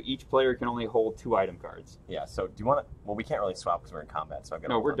 Nothing to each player can only hold 2 item cards. Yeah. So do you want to? Well, we can't really swap because we're in combat. So I've got.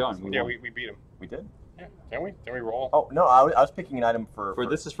 No, we're done. Yeah, we beat him. We did. Yeah, can we? Can we roll? Oh no, I was picking an item for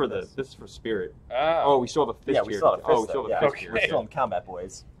This is for spirit. Oh, Oh, we still have a fist Yeah, here. we still have a fist. Oh, we still though, have a yeah. fist here. We're Okay. still in combat,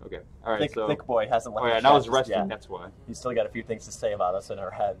 boys. Okay. All right. So. Thick boy hasn't left. Oh yeah, the now chat it's just resting. yet. That's why. He's still got a few things to say about us in our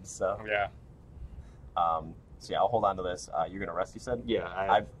heads. So, yeah. so yeah, I'll hold on to this. You're gonna rest. You said.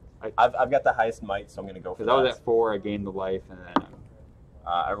 Yeah. I've got the highest might, so I'm gonna go for Because that. I was at 4, I gained the life, and then.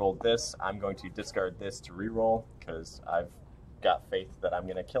 I rolled this. I'm going to discard this to re-roll because I've got faith that I'm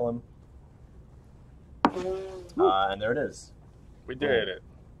gonna kill him. And there it is. We did it.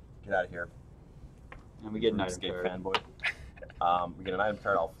 Get out of here. And we get an item Escape card. fanboy. We get an item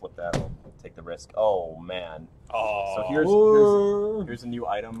card. I'll flip that. I'll take the risk. Oh man. Oh. So here's a new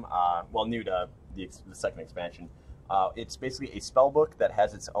item. Well, new to the second expansion. It's basically a spell book that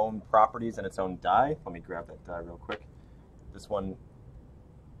has its own properties and its own die. Let me grab that die real quick. This one.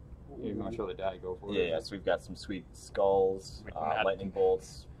 You're going to show the die, go for Yeah, it. yeah. So we've got some sweet skulls, With that. lightning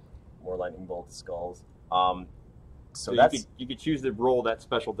bolts, more lightning bolts, skulls. So So that's you could choose to roll that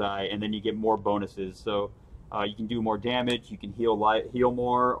special die, and then you get more bonuses. So you can do more damage, you can heal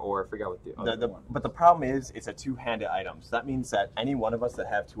more, or I forgot what the other one. But the problem is, it's a two-handed item. So that means that any one of us that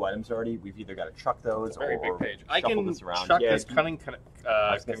have 2 items already, we've either got to chuck those It's a very or big page. I shuffle can this around. chuck Yeah, this cunning was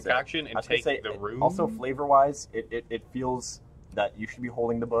gonna say- concoction I and was gonna take say, the room. Also, flavor-wise, it feels that you should be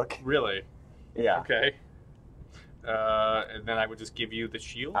holding the book. Really? Yeah. Okay. And then I would just give you the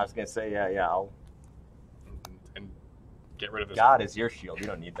shield I was gonna say, yeah. and get rid of this. God is your shield. You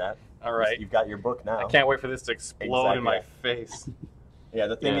don't need that. All right. You've got your book now. I can't wait for this to explode in my Exactly. face. Yeah.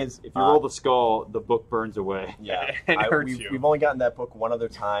 The thing Yeah, is, if you roll the skull, the book burns away. yeah, It hurts we've, you. we've only gotten that book one other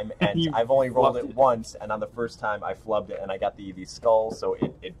time, and You I've only rolled flubbed it it. once. And on the first time, I flubbed it, and I got the skull, so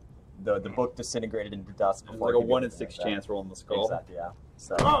the book disintegrated into dust. It's Before like I a could 1 do in anything 6 like that. chance rolling the skull. Exactly. Yeah.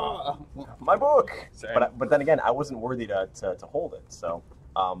 So Ah! my book. Same. But then again, I wasn't worthy to hold it. So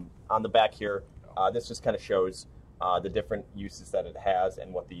on the back here, this just kind of shows the different uses that it has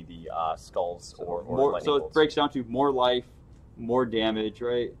and what the skulls or More, lightning so it bolts. breaks down to more life, more damage,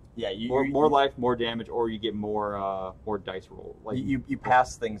 right? Yeah, More life, more damage, or you get more dice roll. Like You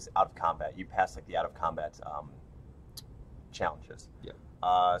pass things out of combat. You pass like the out of combat challenges.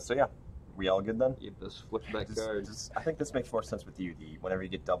 Yeah. So yeah, we all good then? you just flip that card. I think this makes more sense with you. Whenever you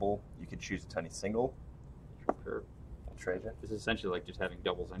get double, you can choose a tiny single. Sure. We'll trade it. This is essentially like just having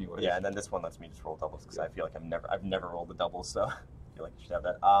doubles anyway. Yeah, and then this one lets me just roll doubles because I feel like I've never rolled the doubles, so I feel like you should have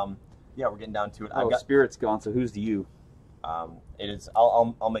that. Yeah, we're getting down to it. Oh, Spirit's gone. So who's the you? It is.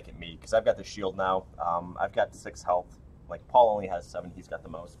 I'll make it me because I've got the shield now. I've got 6 health. Like Paul only has 7. He's got the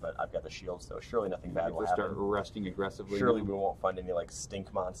most, but I've got the shield, so surely nothing bad If will we start happen. resting aggressively. Surely we won't find any like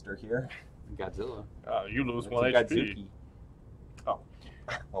stink monster here. Godzilla. You lose It's 1 a HP. Godzuki.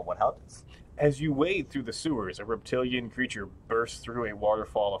 Well, what happens? As you wade through the sewers, a reptilian creature bursts through a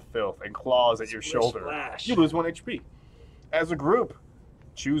waterfall of filth and claws at your shoulder. Splash. You lose 1 HP. As a group,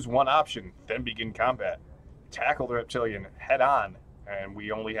 choose one option, then begin combat. Tackle the reptilian head on, and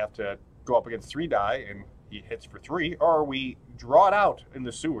we only have to go up against 3 die, and he hits for 3, or we draw it out in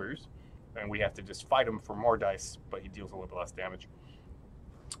the sewers, and we have to just fight him for more dice, but he deals a little bit less damage.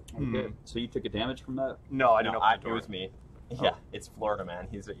 Okay. So you took a damage from that? No, I didn't No, open the it door. was me. Oh. Yeah, it's Florida man.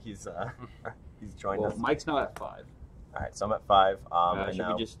 He's joined Well, us. Mike's now at 5. All right, so I'm at 5. And Should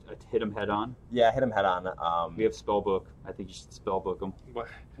now, we just hit him head on? yeah, hit him head on. We have spellbook. I think you should spellbook him. What?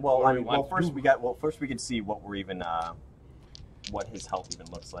 Well, What I do we mean, want to first do? we can see what we're even what his health even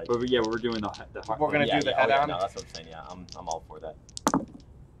looks like. But yeah, we're doing the We're gonna yeah, do the yeah, head on? No, that's what I'm saying. Yeah, I'm all for that. All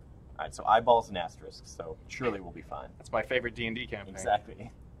right, so eyeballs and asterisks. So surely we'll be fine. That's my favorite D&D campaign.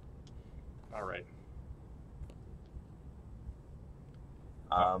 Exactly. All right.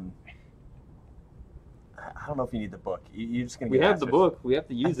 I don't know if you need the book. You're just gonna. We get have the asterisks. book. We have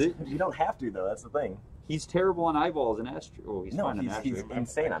to use it. You don't have to though. That's the thing. He's terrible on eyeballs and asterisks. Oh, he's No, fine on he's asterisks.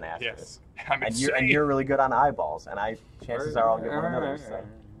 insane on asterisks. Yes. I'm And insane. you're really good on eyeballs, and chances are I'll get one another. So.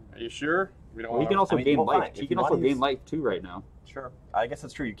 Are you sure? We don't Well, he want can also I mean, gain well, life. fine. He If can you also wanna gain use- life too right now. Sure. I guess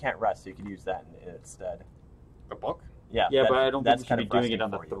that's true. You can't rest, so you can use that instead. the book. Yeah. Yeah, that- but I don't think that's we should kind be of doing it resting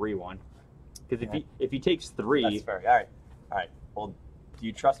on the for you. 3 one. Because Yeah. if he takes 3, That's fair. All right. All right. Well, do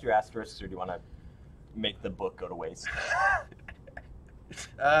you trust your asterisks, or do you want to make the book go to waste?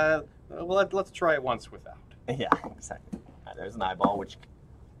 Well, let's try it once without. Yeah, exactly. All right, there's an eyeball, which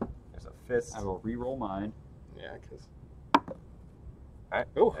there's a fist. I will re-roll mine. Yeah, because All right.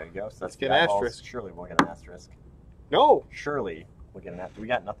 Ooh, There you go. So that's let's get the an eyeballs. asterisk. Surely we'll get an asterisk. no. Surely we'll get an asterisk. We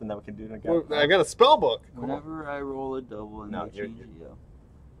got nothing that we can do to get. Well, I got a spell book. Whenever I roll a double and No, they you're- change it,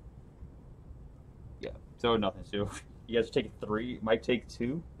 yeah. So nothing. So you guys take 3. Mike take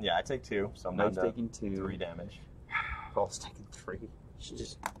 2. Yeah, I take 2, so I'm down Mike's to taking 2. 3 damage. Paul's taking 3. You should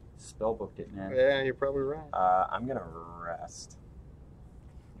just spellbooked it, man. Yeah, you're probably right. I'm gonna rest.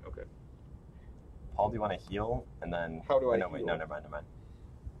 Okay. Paul, do you want to heal? And then How do I No, wait, no, heal? never mind.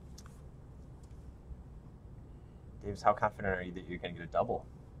 Dave's, how confident are you that you're gonna get a double,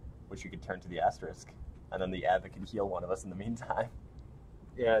 which you could turn to the asterisk, and then the advocate can heal one of us in the meantime?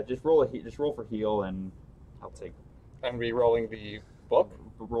 Yeah, just roll just roll for heal, and I'll take. I'm re-rolling the book.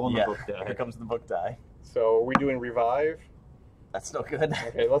 Rolling Yeah, the book die. here comes the book die. So are we doing revive? That's no good.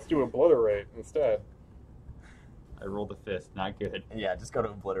 Okay, let's do obliterate instead. I rolled a fist. Not good. Yeah, just go to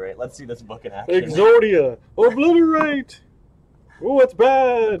obliterate. Let's see this book in action. Exordia, obliterate. Oh, it's The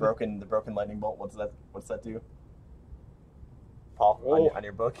bad. broken lightning bolt. What's that do? Paul, Oh. on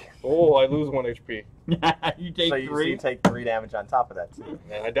your book. Oh, I lose 1 HP You take So you 3. take 3 damage on top of that too.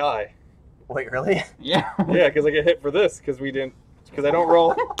 and I die. Wait, really? Yeah. Yeah, because I get hit for this because I don't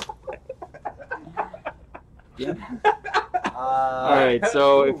roll. Yeah. All right.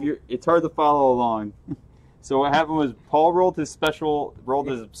 So it's hard to follow along. So what happened was Paul rolled his special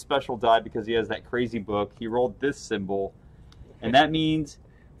die because he has that crazy book. He rolled this symbol, and that means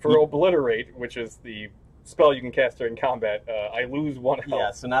For obliterate, which is the spell you can cast during combat, I lose 1 health.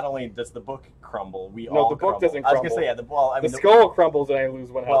 Yeah. So not only does the book crumble, we No, all the book crumble. doesn't I was gonna crumble. say yeah. The skull crumbles and I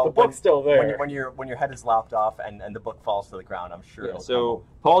lose 1 health. Well, The book's still there. When your head is lopped off and the book falls to the ground, I'm sure. yeah, it'll so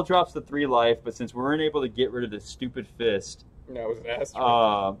Paul drops the 3 life, but since we weren't able to get rid of this stupid fist, No, it was an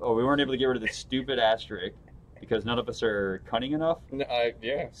asterisk. we weren't able to get rid of this stupid asterisk because none of us are cunning enough. No,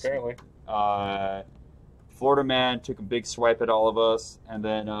 yeah, apparently. Florida man took a big swipe at all of us, and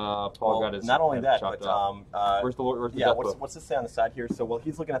then Paul Well, got his not only head that, chopped but off. Where's the yeah. death What's book? what's this say on the side here? So while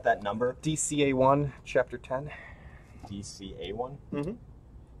he's looking at that number, DCA 1, Chapter 10. DCA one.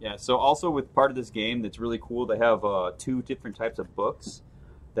 Yeah, so also with part of this game that's really cool, they have 2 different types of books.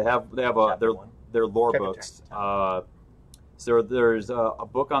 They have Chapter one. their lore Chapter books. So there's a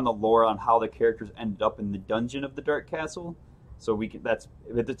book on the lore on how the characters ended up in the dungeon of the Dark Castle. So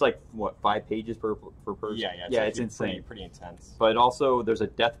it's like what 5 pages per person. Yeah. It's actually insane. Pretty intense. But also there's a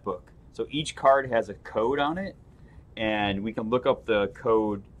death book. So each card has a code on it, and we can look up the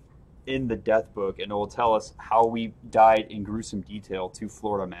code in the death book, and it will tell us how we died in gruesome detail to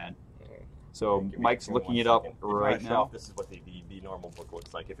Florida Man. So Give me Mike's 1 looking it up second. If you wanna right show now. off, this is what the normal book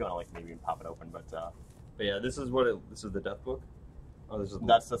looks like. If you want to like maybe even pop it open, but But yeah, this is the death book. Oh, this is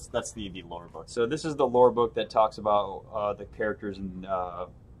that's the lore book. So this is the lore book that talks about the characters and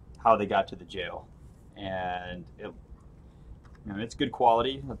how they got to the jail, and it's good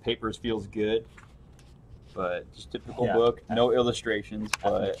quality. The papers feels good, but just typical Yeah. book, no illustrations. That's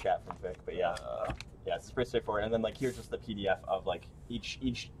in the But chat from Vic, but yeah, it's pretty straightforward. And then like here's just the PDF of like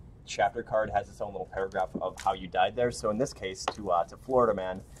each chapter card has its own little paragraph of how you died there. So in this case, to Florida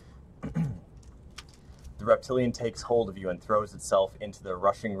Man, the reptilian takes hold of you and throws itself into the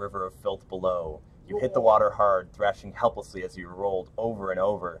rushing river of filth below. You hit the water hard, thrashing helplessly as you rolled over and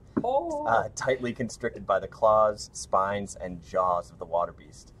over, tightly constricted by the claws, spines, and jaws of the water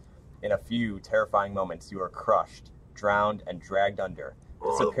beast. In a few terrifying moments, you are crushed, drowned, and dragged under,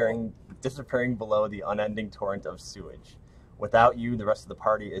 disappearing below the unending torrent of sewage. Without you, the rest of the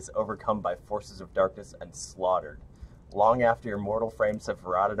party is overcome by forces of darkness and slaughtered. Long after your mortal frames have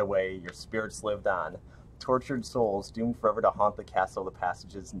rotted away, your spirits lived on. Tortured souls doomed forever to haunt the castle of the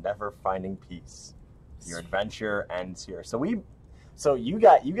passages, never finding peace. Your adventure ends here. So you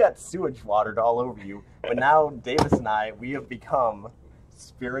got sewage watered all over you, but now Davis and I, we have become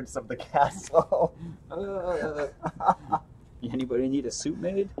spirits of the castle. Anybody need a suit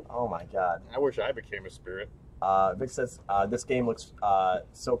made? Oh my god. I wish I became a spirit. Vic says, this game looks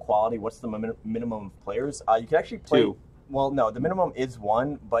so quality. What's the minimum of players? You can actually play... 2. Well, no, the minimum is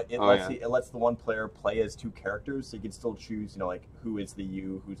 1, but it Oh, it lets the one player play as 2 characters, so you can still choose, like, who is the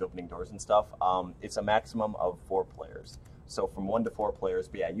you, who's opening doors and stuff. It's a maximum of 4 players. So from 1 to 4 players,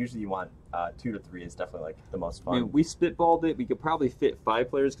 but yeah, usually you want 2 to 3 is definitely, like, the most fun. I mean, we spitballed it. We could probably fit 5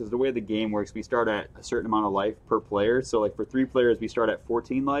 players because the way the game works, we start at a certain amount of life per player. So, like, for 3 players, we start at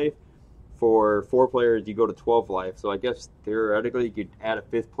 14 life. For 4 players, you go to 12 life. So I guess theoretically, you could add a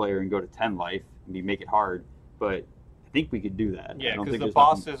 5th player and go to 10 life and make it hard. But I think we could do that. Yeah, because the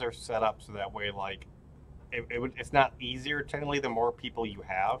bosses are set up so that way, like, it's not easier technically the more people you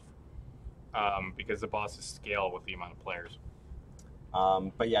have, because the bosses scale with the amount of players.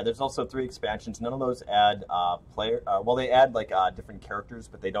 But yeah, there's also 3 expansions. None of those add well, they add like different characters,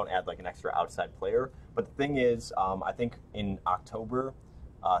 but they don't add like an extra outside player. But the thing is, I think in October,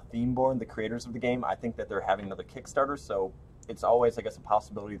 Themeborn, the creators of the game, I think that they're having another Kickstarter. So it's always, I guess, a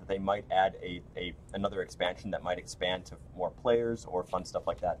possibility that they might add another expansion that might expand to more players or fun stuff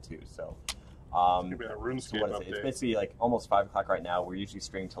like that too. So. Maybe that RuneScape So what is it? It's basically like almost 5 o'clock right now. We're usually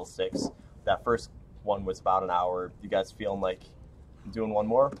streaming till 6. That first one was about an hour. You guys feeling like doing one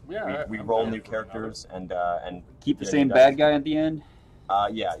more? Yeah, we I'm roll down new for characters and keep the get same new bad guys. guy at the end.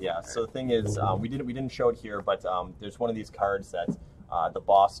 Yeah. So the thing is, we didn't show it here, but there's one of these cards that the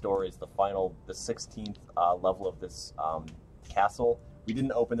boss door is the 16th level of this castle. We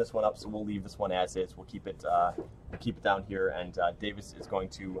didn't open this one up, so we'll leave this one as is. We'll keep it down here, and Davis is going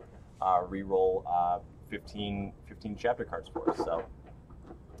to re-roll 15 chapter cards for us. So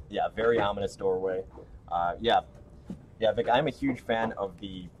yeah, very ominous doorway. Yeah, Vic, I'm a huge fan of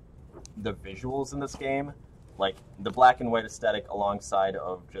the visuals in this game, like the black and white aesthetic alongside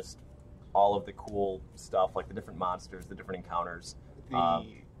of just all of the cool stuff, like the different monsters, the different encounters,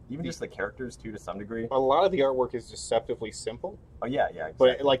 even just the characters too, to some degree. A lot of the artwork is deceptively simple. Oh yeah, exactly.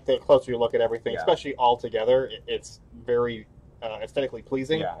 But like the closer you look at everything, Yeah. especially all together, it's very aesthetically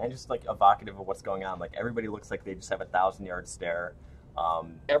pleasing. Yeah, and just like evocative of what's going on. Like everybody looks like they just have a 1,000-yard stare.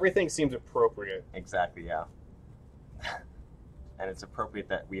 Everything seems appropriate. Exactly, yeah. And it's appropriate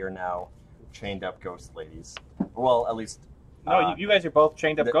that we are now chained up ghost ladies. Well, at least. No, you guys are both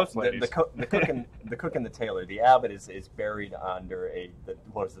chained up ghost ladies. The cook and the tailor. The abbot is buried under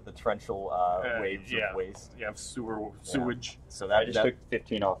the torrential waves of waste. You have sewage. So I just took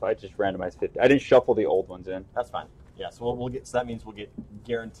 15 off. I just randomized 50. I didn't shuffle the old ones in. That's fine. Yeah, so we'll get. So that means we'll get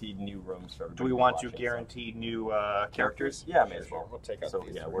guaranteed new rooms for everybody. Do we want watching, to guarantee new characters? Yeah, may as well. We'll take out So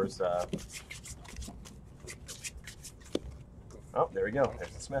these yeah, three. where's Oh, there we go.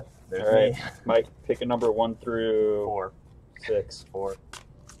 There's the Smith. There's All right, me. Mike, pick a number 1 through 4. 6. 4.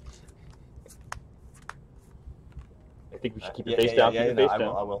 I think we should keep your face down. Keep your face I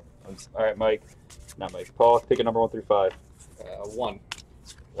down. will. All right, Mike. Not Mike. Paul, pick a number 1 through 5. 1.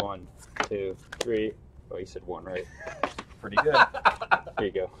 1, 2, 3. Oh, you said 1, right? Pretty good. Here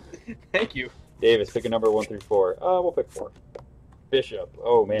you go. Thank you. Davis, pick a number 1 through 4. We'll pick 4. Bishop.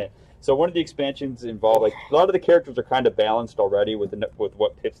 Oh man. So one of the expansions involved, like, a lot of the characters are kind of balanced already with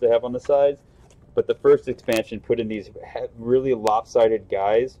what pips they have on the sides, but the first expansion put in these really lopsided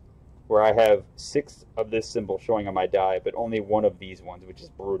guys, where I have 6 of this symbol showing on my die, but only 1 of these ones, which is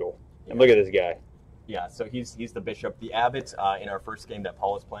brutal. And look at this guy. Yeah, so he's the bishop. The abbot in our first game that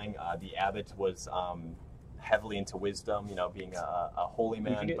Paul was playing, the abbot was heavily into wisdom, being a holy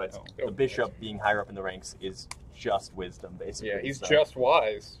man, but the bishop, being higher up in the ranks, is just wisdom, basically. Yeah, he's just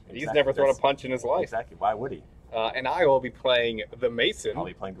wise. Exactly. He's never thrown a punch in his life. Exactly. Why would he? And I will be playing the Mason. I'll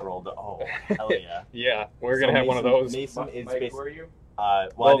be playing the role. Oh, hell yeah! Yeah, we're gonna have one of those. Mason is Mike, basically. where are you?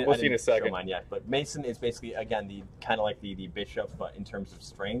 We'll see in a second. Show mine yet, but Mason is basically, again, the kind of like the bishop, but in terms of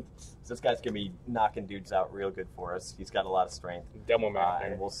strength. So this guy's gonna be knocking dudes out real good for us. He's got a lot of strength. Demo man.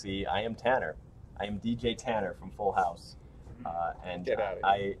 And we'll see. I am Tanner. I am DJ Tanner from Full House, and Get out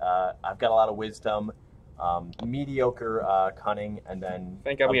of I've got a lot of wisdom, mediocre cunning, and then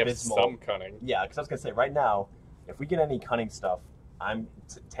Thank God we have abysmal- some cunning. Yeah, because I was gonna say right now, if we get any cunning stuff,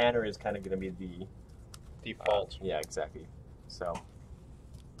 Tanner is kind of gonna be the Default. yeah, exactly. So,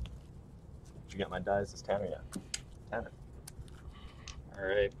 did you get my dice? Is Tanner? Yeah, Tanner. All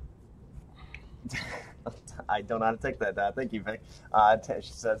right. I don't know how to take that. Thank you, Vic.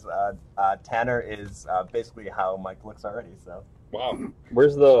 She says Tanner is basically how Mike looks already. So. Wow.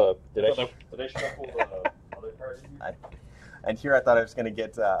 Where's the? Did I shuffle the other card in here? And here I thought I was going to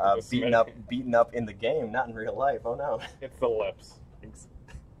get beaten Smith. up in the game, not in real life. Oh no. It's the lips. It's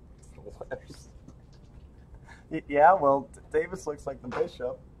the lips. Yeah, well, Davis looks like the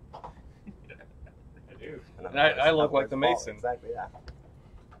bishop. I do. And I look like the Mason. Exactly, yeah.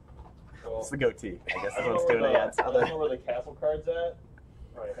 Well, It's the goatee. I guess I that's don't what's know doing it. Yeah, it's I don't know other. where the castle card's at.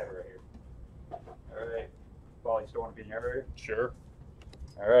 Oh, I have it right here. All right. Paul, you still want to be in your area? sure.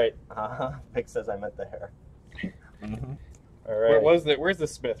 All right. Vic says I meant the hair. Mm-hmm. All right. Where's the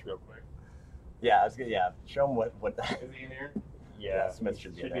Smith, real quick? Yeah, I was gonna. Yeah, show him what. Is he in here? Yeah, Smith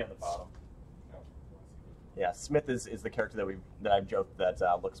should be on there. the bottom. Yeah, Smith is the character that I've joked that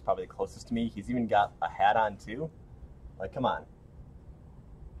looks probably the closest to me. He's even got a hat on too. Like, come on.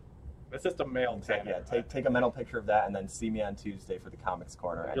 That's just a male Exactly. Tanner. Yeah, take a mental picture of that and then see me on Tuesday for the Comics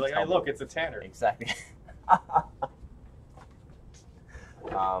Corner. and You're like, tell hey, me- look, it's a Tanner. Exactly.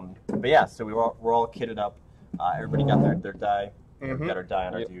 But yeah, so we're all kitted up. Everybody got their die. Mhm. We've got our die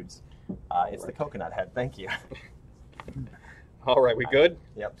on our Yep. dudes. It's the coconut head. Thank you. All right, we good?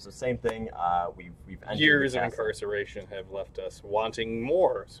 Yep. So same thing. We've entered Years the of castle. incarceration have left us wanting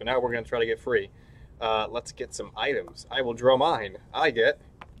more. So now we're going to try to get free. Let's get some items. I will draw mine. I get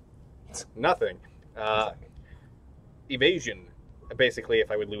nothing. Exactly. Evasion. Basically,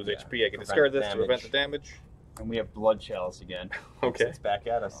 if I would lose Yeah, HP, I can prevent discard this to prevent the damage. damage. And we have blood chalice again. Okay. It's back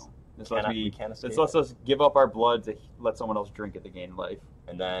at us. This Cannot- lets we me. can't escape This lets us give up our blood to let someone else drink it to gain life.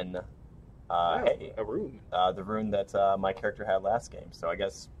 And then, Oh, hey, a rune. the rune that my character had last game. So I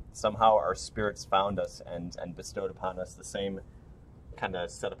guess somehow our spirits found us and bestowed upon us the same kind of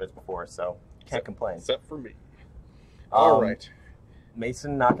setup as before. So can't complain. Except for me. All Um, right.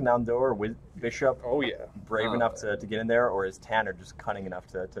 Mason knocking down door with Bishop Oh, yeah. brave enough to get in there, or is Tanner just cunning enough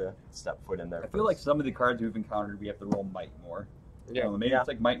to step foot in there? I feel like some of the cards we've encountered, we have to roll might more. Yeah. Maybe Yeah. it's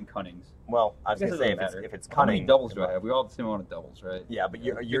like might and cunnings. Well, I was I gonna guess say it if doesn't it's, matter. if it's How many cunning, doubles do I have? We all have the same amount of doubles, right? Yeah, but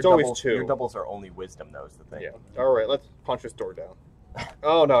your It's always doubles, two. your doubles are only wisdom, though. Is the thing. Yeah. All right, let's punch this door down.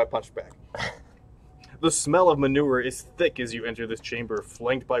 Oh, no, I punched back. The smell of manure is thick as you enter this chamber,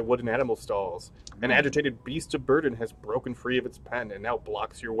 flanked by wooden animal stalls. An agitated beast of burden has broken free of its pen and now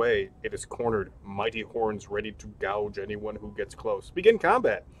blocks your way. It is cornered, mighty horns ready to gouge anyone who gets close. Begin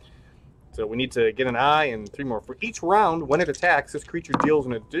combat. So we need to get an eye and 3 more. For each round, when it attacks, this creature deals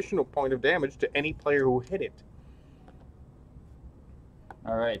an additional point of damage to any player who hit it.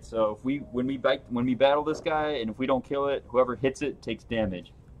 All right. So if when we battle this guy, and if we don't kill it, whoever hits it takes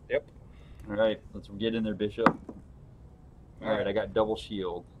damage. Yep. All right. Let's get in there, Bishop. All right. I got double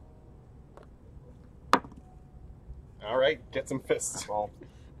shield. All right, get some fists. Well,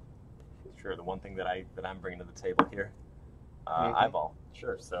 sure. The one thing that I'm bringing to the table here, Mhm. eyeball.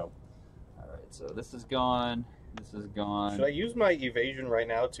 Sure. So All right. So this is gone. This is gone. Should I use my evasion right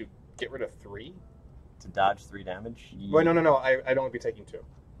now to get rid of 3? to dodge 3 damage. Wait, no. I'd only be taking 2.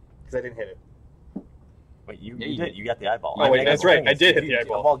 Because I didn't hit it. Wait, you Yeah, you did. did. You got the eyeball. Oh, wait, I that's guess right. thing I is, did if hit you- the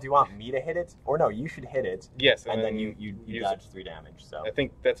eyeball. Well, do you want me to hit it, or no? You should hit it, Yes, and then you use dodge 3 damage. So I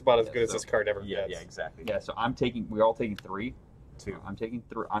think that's about as Yeah, good as so- this card ever yeah, gets. exactly. Yeah. So I'm taking. We're all taking 3. 2. I'm taking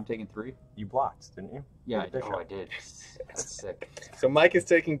 3. I'm taking 3. You blocked, didn't you? Yeah. With the bishop. I did. That's sick. So Mike is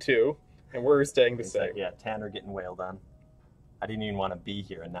taking 2, and we're staying the It's like, same. yeah, Tanner getting wailed on. I didn't even want to be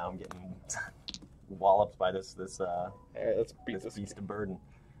here, and now I'm getting walloped by this All right, let's beat this this. beast of burden.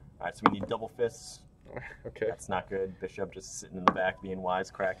 All right, so we need double fists. Okay. That's not good. Bishop just sitting in the back, being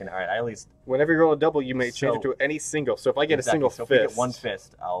wisecracking. All right, I at least Whenever you roll a double, you may change So- it to any single. So if I get exactly. a single so fist, if we get 1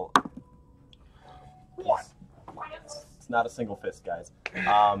 fist, I'll. It's not a single fist, guys.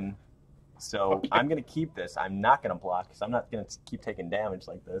 So Okay. I'm gonna keep this. I'm not gonna block because I'm not gonna keep taking damage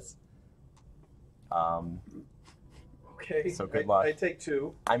like this. Okay. So good luck. I take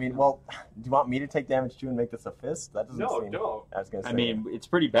 2. I mean, well, do you want me to take damage too and make this a fist? That doesn't No, seem. don't. I was gonna say. I mean, it's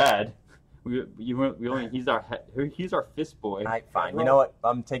pretty bad. We only he's our fist boy. all right, fine. You know what?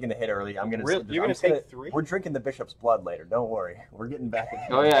 I'm taking the hit early. I'm gonna. Really? You're I'm gonna just take 3? We're drinking the bishop's blood later. Don't worry. We're getting back.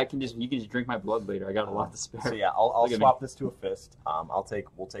 Oh yeah, you can just drink my blood later. I got a lot to spare. So yeah, I'll Look at swap this to a fist.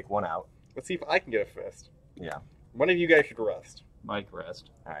 We'll take 1 out. Let's see if I can get a fist. Yeah. One of you guys should rest. Mike, rest.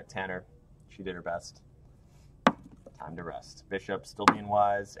 All right, Tanner. She did her best. Time to rest. Bishop still being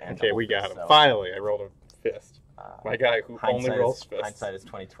wise. And Okay, double we got fist, him. so, Finally, I rolled a fist. uh, My guy who only rolls fists. Hindsight is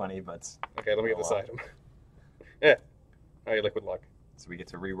 20/20, but Okay, let me get Oh, this well. item. Yeah. All right, liquid luck. so we get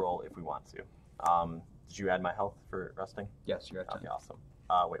to re-roll if we want to. Did you add my health for resting? Yes, you're at 10. Okay, awesome.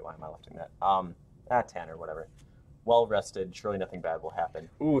 Wait, why am I lifting that? Tanner, whatever. well rested. Surely nothing bad will happen.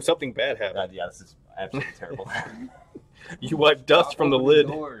 Ooh, something bad happened. Yeah, this is absolutely terrible. You wipe dust from the Opening lid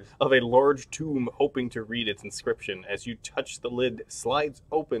doors. of a large tomb, hoping to read its inscription. As you touch the lid, slides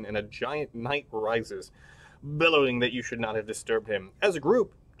open and a giant knight rises, bellowing that you should not have disturbed him. As a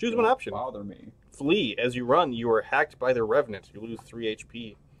group, choose one option. Bother me. Flee. As you run, you are hacked by the Revenant. You lose 3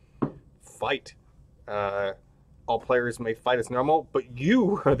 HP. Fight. All players may fight as normal, but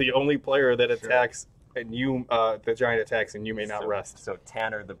you are the only player that attacks, and you, the giant attacks, and you may not rest. So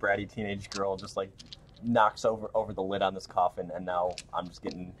Tanner, the bratty teenage girl, just like knocks over the lid on this coffin, and now I'm just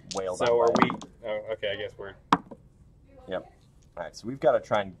getting wailed on. So are by we? Oh, okay, I guess we're. Yep. All right, so we've got to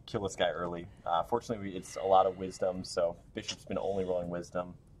try and kill this guy early. Fortunately, it's a lot of wisdom, so Bishop's been only rolling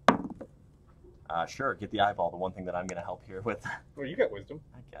wisdom. Sure, get the eyeball, the one thing that I'm going to help here with. Well, you got wisdom.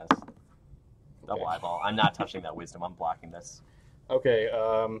 I guess. Double eyeball. I'm not touching that wisdom. I'm blocking this. Okay.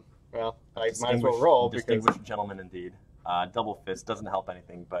 Well, I might as well roll because. Distinguished gentleman indeed. Double fist doesn't help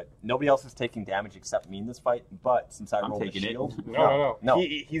anything, but nobody else is taking damage except me in this fight. But since I rolled a taking it. shield, No. no.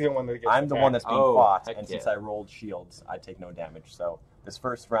 He's the one that gets. I'm the one that's being Oh, fought, heck and yeah. since I rolled shields, I take no damage. So this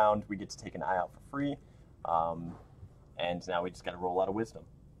first round, we get to take an eye out for free, and now we just got to roll out of wisdom.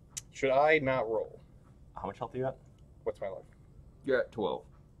 Should I not roll? How much health do you got? What's my life? You're at 12.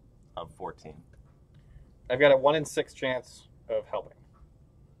 Of 14. I've got a 1 in 6 chance of helping.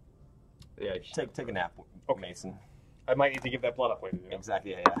 Yeah, Take a nap, Okay. Mason. I might need to give that blood up later. You know?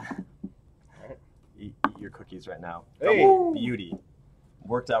 Exactly. Yeah. Alright. Eat your cookies right now. Hey. Double beauty.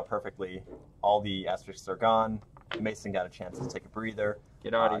 Worked out perfectly. All the asterisks are gone. Mason got a chance to take a breather.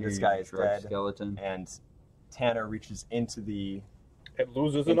 get out of here. This guy you is drug dead. skeleton. And Tanner reaches into the It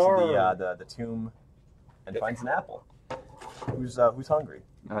loses an arm. the tomb and finds an apple. Who's hungry?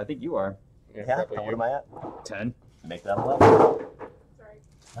 I think you are. Yeah, Yeah. probably What you. am I at? 10. Make that 11.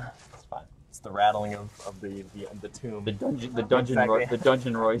 Sorry. It's fine. It's the rattling of the tomb. The dungeon Exactly. the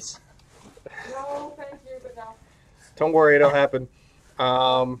dungeon Royce. No, thank you, but no. Don't worry, it'll happen.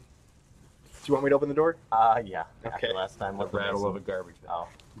 Do you want me to open the door? Yeah. Okay. After last time The was the rattle of Mason. a garbage bag. Oh.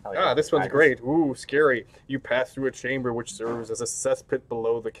 hell yeah. This one's Nice. great. Ooh, scary. You pass through a chamber which serves as a cesspit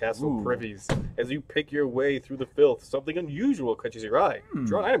below the castle Ooh. privies. As you pick your way through the filth, something unusual catches your eye.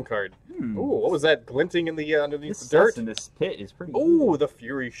 Draw an item card. Hmm. Ooh, what was that glinting in the underneath This the dirt? cess in this pit is pretty. Ooh, the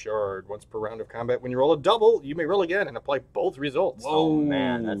Fury Shard. Once per round of combat, when you roll a double, you may roll again and apply both results. Oh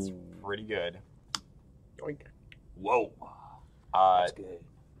man, that's pretty good. Yoink. Whoa. That's good.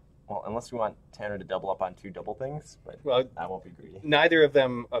 Well, unless we want Tanner to double up on 2 double things, but Well, I won't be greedy. neither of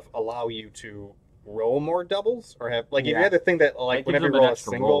them allow you to roll more doubles or have if you Yeah. had the thing that like It gives whenever you them an roll a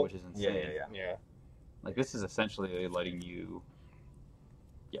extra single. roll, which is insane. Yeah. Like this is essentially letting you.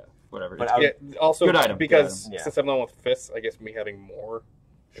 Yeah, whatever. But It's I would- Yeah, also Good item, because good item. Yeah. since I'm the one with fists, I guess me having more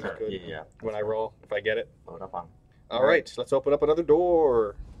is Sure. good Yeah. when I roll if I get it. Load up on. All right, let's open up another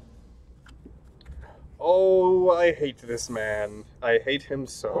door. Oh, I hate this man. I hate him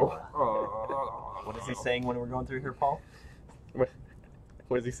so. What is he saying when we're going through here, Paul?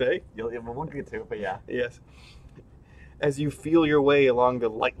 What does he say? We won't get to it, but yeah. Yes. As you feel your way along the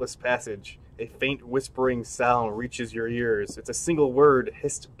lightless passage, a faint whispering sound reaches your ears. It's a single word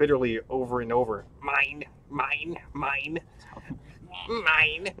hissed bitterly over and over. Mine, mine, mine,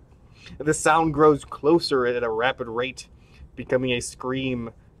 mine. The sound grows closer at a rapid rate, becoming a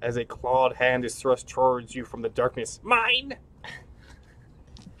scream as a clawed hand is thrust towards you from the darkness. Mine!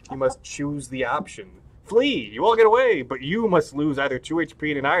 You must choose the option. Flee! You all get away, but you must lose either 2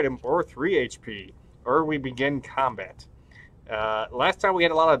 HP in an item or 3 HP, or we begin combat. Last time we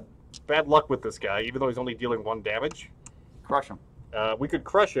had a lot of bad luck with this guy, even though he's only dealing 1 damage. Crush him. We could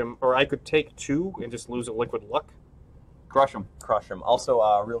crush him, or I could take 2 and just lose a liquid luck. Crush him. Crush him. Also,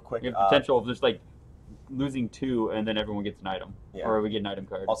 real quick. You have potential of just like losing 2 and then everyone gets an item. Yeah. Or we get an item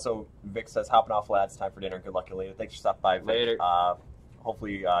card. Also, Vic says, hopping off, lads. Time for dinner. Good luck, you later. Thanks for stopping by, Vic. Later.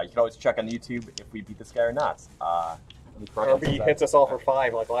 Hopefully, you can always check on YouTube if we beat this guy or not. We Or crush if him. he hits us all for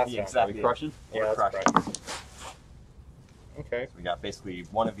 5 like last Yeah, time. exactly. We crushing? Yeah, Or that's crush. right. Okay. So we got basically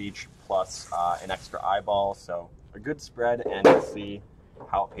 1 of each plus an extra eyeball, so a good spread, and we'll see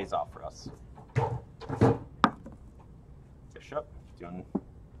how it pays off for us. Bishop, doing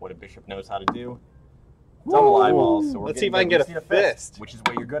what a bishop knows how to do. Double Woo! eyeballs. So we're Let's see getting if I can get we a just need fist. which is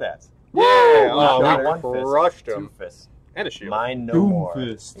what you're good at. Yeah! Oh, Not we 1 fist, crushed 2 him. fists. And a shield. Mine no more.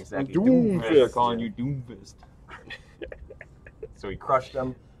 Doomfist. Exactly. Doomfist. They're calling you Doomfist. So we crushed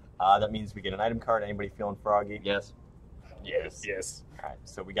them. That means we get an item card. Anybody feeling froggy? Yes. Yes, yes. All right,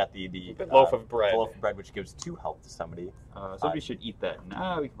 so we got the loaf of bread. the loaf of bread, which gives 2 health to somebody. Somebody should eat that.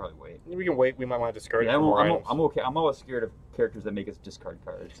 Nah, we can probably wait. We can wait. We might want to discard Yeah, it for more items. I'm okay. I'm always scared of characters that make us discard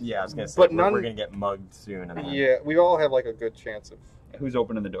cards. Yeah, I was gonna say, But we're gonna get mugged soon. And then, Yeah, we all have like a good chance of. Who's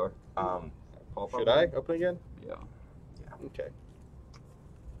opening the door? Um, Paul, Should probably? I open again? Yeah. Okay.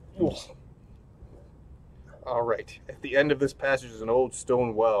 All right. At the end of this passage is an old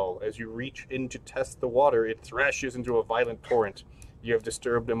stone well. As you reach in to test the water, it thrashes into a violent torrent. You have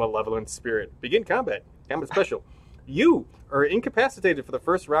disturbed a malevolent spirit. Begin combat. Combat special. You are incapacitated for the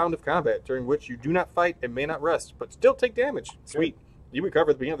first round of combat, during which you do not fight and may not rest, but still take damage. Sweet. You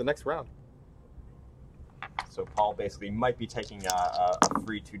recover at the beginning of the next round. so Paul basically might be taking a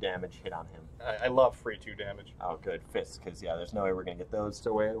free 2 damage hit on him. I love free 2 damage. Oh, good. Fists, because yeah, there's no way we're gonna get those.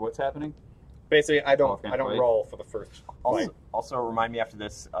 So wait, what's happening? Basically, I don't can't I don't fight. roll for the first fight. Also remind me after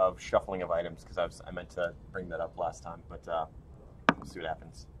this of shuffling of items, because I meant to bring that up last time, but we'll see what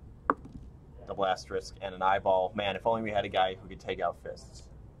happens. Double asterisk and an eyeball. Man, if only we had a guy who could take out fists.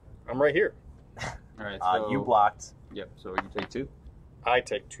 I'm right here. All right. So You blocked. Yep. So you take 2. I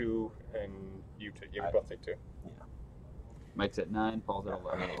take 2, and you take. Yeah, we both take 2. Mike's at 9. Paul's at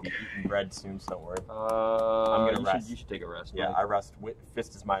 11. I'll be eating bread soon, so don't worry. I'm gonna rest. You should take a rest. Yeah, Mike. I rest.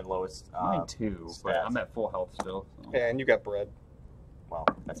 Fist is my lowest. Mine too, but stats. I'm at full health still. So. And you got bread. Well,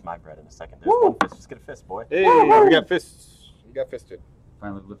 that's my bread in a second. There's one fist. Just get a fist, boy. Hey, we got fists. You got fisted.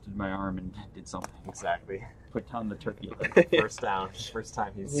 Finally lifted my arm and did something. Exactly. Put down the turkey. First down. First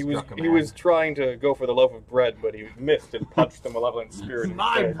time he's He was struck a he man. was trying to go for the loaf of bread, but he missed and punched the malevolent spirit.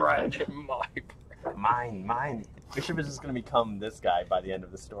 My instead. bread. My bread. Mine. Bishop is just going to become this guy by the end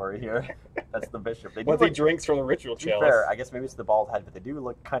of the story here. That's the bishop. They do Once he look, drinks from the ritual to be chalice. fair, I guess maybe it's the bald head, but they do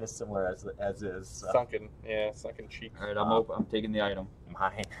look kind of similar as is. So. Sunken. Yeah, sunken cheek. All right, I'm taking the item.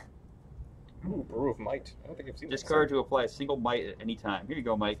 Mine. Ooh, brew of might. I don't think I've seen Discard to apply a single might at any time. Here you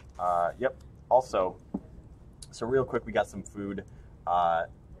go, Mike. Yep. Also, so real quick, we got some food. I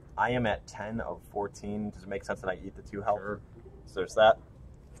am at 10 of 14. Does it make sense that I eat the 2 health? Sure. So there's that.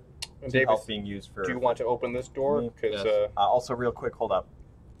 And 2 Davis, health being used for. do you want to open this door? Because Yes. Also, real quick, hold up.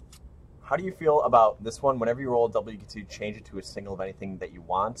 How do you feel about this one? Whenever you roll a double, you get to change it to a single of anything that you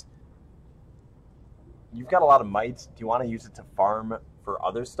want. You've got a lot of might. Do you want to use it to farm for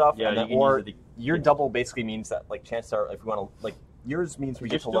other stuff? Yeah, and then, you can or use it to- your double basically means that, like, chances are, if we want to, like, yours means we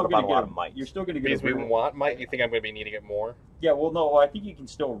You're get to still learn about gonna a lot get of might. You're still going to get because a we reroll. want might. You think I'm going to be needing it more? Yeah, well, no, I think you can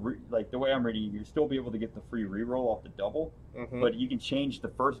still like the way I'm reading. You'll still be able to get the free reroll off the double, Mm-hmm. but you can change the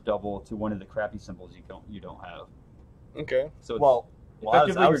first double to one of the crappy symbols you don't have. Okay. So it's, Well, I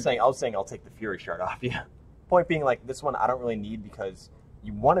was effectively saying I'll take the Fury Shard off you. Point being, like, this one I don't really need because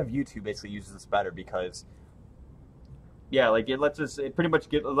one of you two basically uses this better because yeah, like it lets us. It pretty much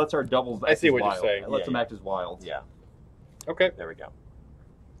lets our doubles. I act see as what you're wild. saying. It lets Yeah, them yeah. act as wild. yeah, Okay. there we go.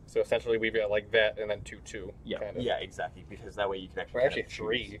 So essentially, we've got like that, and then 2-2. Yeah. Kind of. Yeah, exactly, because that way you can actually. Well, actually, kind of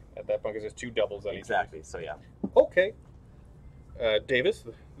 3 choose. at that point because there's 2 doubles on each. Exactly. So yeah, Okay. Davis,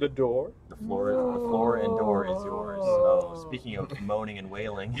 the door. the floor and door is yours. Oh, speaking of moaning and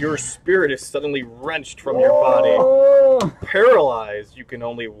wailing, Your spirit is suddenly wrenched from your body. Paralyzed, you can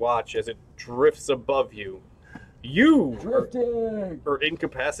only watch as it drifts above you. You Drifting. are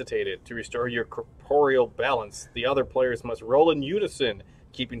incapacitated. To restore your corporeal balance, the other players must roll in unison,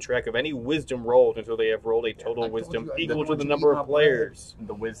 keeping track of any wisdom rolled until they have rolled a total wisdom equal to the number of players.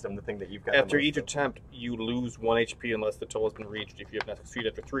 the wisdom, the thing that you've got. After the most each of. attempt, you lose 1 HP unless the total has been reached. If you have not succeeded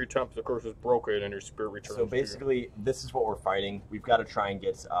after 3 attempts, the curse is broken and your spirit returns. So to you. basically, this is what we're fighting. We've got to try and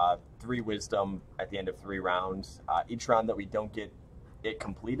get 3 wisdom at the end of 3 rounds. Each round that we don't get it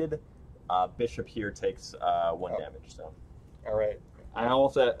completed, Bishop here takes 1 damage. So All right. I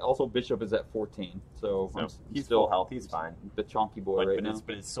also Bishop is at 14, so I'm he's still full health. He's fine. the chonky boy right now.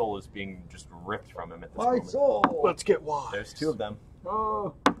 But his soul is being just ripped from him at this My moment. soul. Let's get wise. There's 2 of them.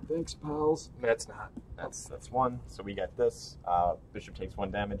 Oh, thanks, pals. That's not. That's 1. So we got this. Bishop takes 1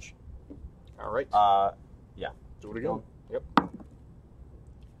 damage. All right. Yeah. Do it again. Yep.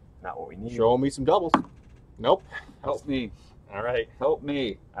 Not what we need. Show me some doubles. Nope. Help me. All right. Help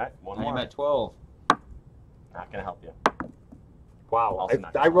me. All right, 1 I am more. at 12. Not gonna help you. Wow. Also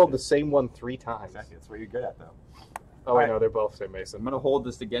not I rolled the same one 3 times. Exactly. That's what you're good at, though. Oh, I know. They're both St. I'm Mason. gonna hold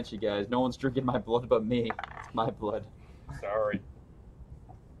this against you guys. No one's drinking my blood but me. It's my blood. Sorry.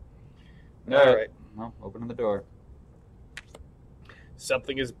 All All right. Well, opening the door.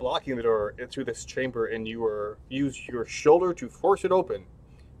 Something is blocking the door into this chamber, and you use your shoulder to force it open.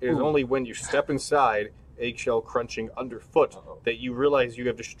 It is Ooh. only when you step inside, eggshell crunching underfoot, that you realize you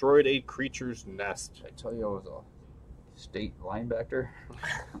have destroyed a creature's nest. Did I tell you I was a state linebacker?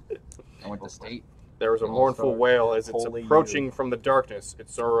 I went to state. There is a All mournful stars. wail as it's Holy approaching you. from the darkness,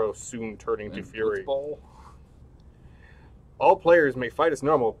 its sorrow soon turning to And fury. Blitzball. All players may fight as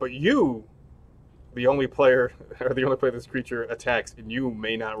normal, but you, the only player, or the only player this creature attacks, and you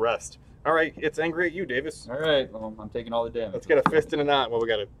may not rest. All right, it's angry at you, Davis. All right, well, I'm taking all the damage. Let's get a fist and an eye. Well, we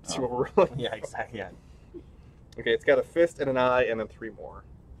got to see what we're rolling. Yeah, exactly. Yeah. Okay, it's got a fist and an eye, and then 3 more.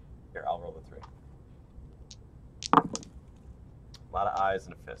 Here, I'll roll the 3. A lot of eyes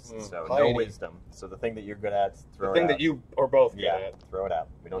and a fist, so no Piety. wisdom. So the thing that you're good at, throw The it thing out. that you are both good Yeah, at. throw it out.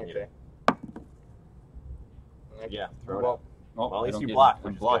 We don't need Okay. it. Yeah, throw it Well, out. Oh, Well, at I least don't you get it. block, I'm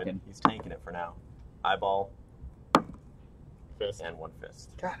which is blocking. good. He's tanking it for now. Eyeball fist. and 1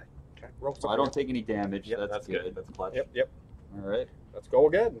 fist. Got it. Okay, roll So I don't take any damage. Yep, that's good. That's clutch. Yep. All right. Let's go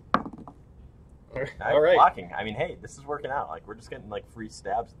again. All All right. Blocking. I mean, hey, this is working out. Like, we're just getting, like, free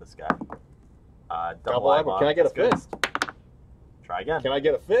stabs at this guy. Double eyeball. Can I get a That's good. fist? Try again. Can I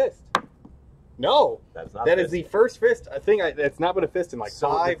get a fist? No. That's not That a is fist. the first fist. I think it's not been a fist in like So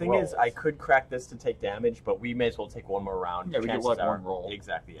 5 the thing rolls. is, I could crack this to take damage, but we may as well take one more round. Yeah, we get, Chances like, are- one roll.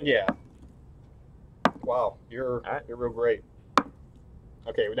 Exactly. Yeah. Wow, you're right. you're real great.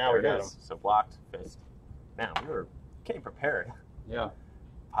 Okay, now we There it got him. is. So blocked, fist. Man, we were getting prepared. Yeah.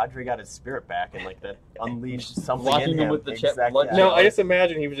 Padre got his spirit back and like that unleashed something Blocking in him him. with the exactly. blood yeah. No, I just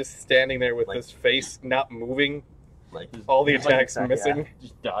imagine he was just standing there with Like- his face not moving, like all the like attacks exact- missing.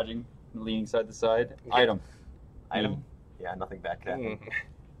 Just dodging, leaning side to side. Yeah. Item. Item. Yeah, nothing back there. Mm.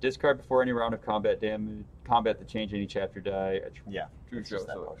 Discard before any round of combat damage. Combat to change any chapter die. Yeah. True It's show. just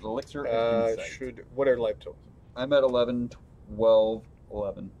that So motion. elixir and insight. Should what are life totals? I'm at 11, 12,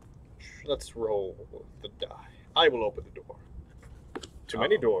 11. Let's roll the die. I will open the door. Too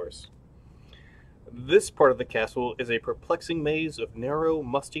many doors. This part of the castle is a perplexing maze of narrow,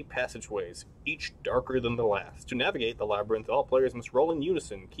 musty passageways, each darker than the last. To navigate the labyrinth, all players must roll in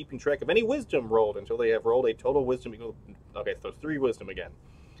unison, keeping track of any wisdom rolled until they have rolled a total wisdom equal. Okay, so 3 wisdom again.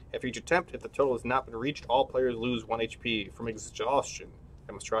 After each attempt, if the total has not been reached, all players lose 1 HP from exhaustion.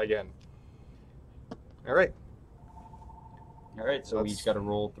 I must try again. All right. All right, so we Let's- each got to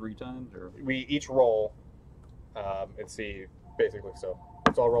roll 3 times, or We each roll and see, basically. So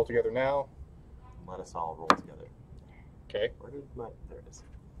let's all roll together now. Let us all roll together. Okay. Where did my? There it is.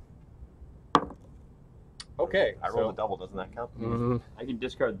 Okay. I rolled a double. Doesn't that count? I can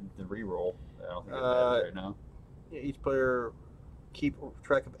discard the re-roll. I don't think it Uh, matters right now. Each player keep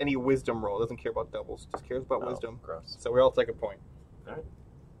track of any wisdom roll. Doesn't care about doubles. Just cares about Oh, wisdom. Gross. So we all take a point. All right.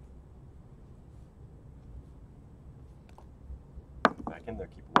 Back in there.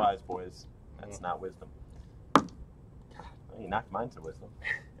 Keep it wise, boys. That's not wisdom. Oh, you knocked mine to wisdom.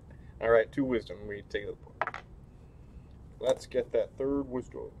 All right, 2 wisdom. We take the point. Let's get that 3rd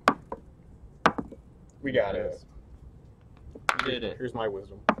wisdom. We got There it. is. We did it. Here's my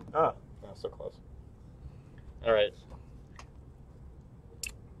wisdom. Oh, Oh, so close. All right.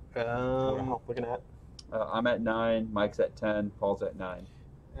 what am I looking at? I'm at 9, Mike's at 10, Paul's at 9.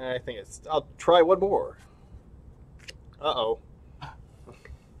 I think it's. I'll try one more. Uh-oh.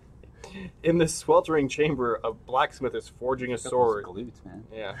 In this sweltering chamber, a blacksmith is forging a sword. Glutes, man.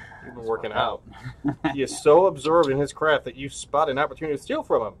 Yeah, you've been working out. He is so absorbed in his craft that you spot an opportunity to steal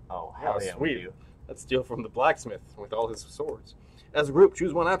from him. Oh, How hell yeah, sweet. we do. Let's steal from the blacksmith with all his swords. As a group,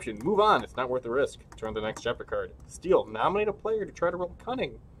 choose one option. Move on. It's not worth the risk. Turn to the next chapter card. Steal. Nominate a player to try to roll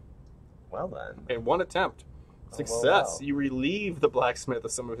cunning. Well then. In 1 attempt. Oh, Success. wow. You relieve the blacksmith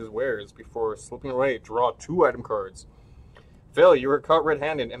of some of his wares before slipping away. Draw 2 item cards. Fail. You are caught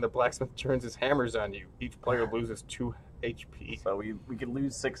red-handed, and the blacksmith turns his hammers on you. Each player loses 2 HP. So we could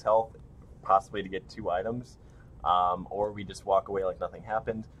lose 6 health, possibly to get 2 items, or we just walk away like nothing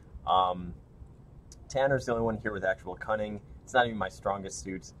happened. Tanner's the only one here with actual cunning. It's not even my strongest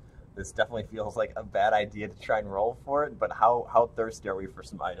suit. This definitely feels like a bad idea to try and roll for it, but how thirsty are we for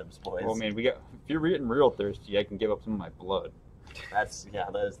some items, boys? Well, man, if you're getting real thirsty, I can give up some of my blood. that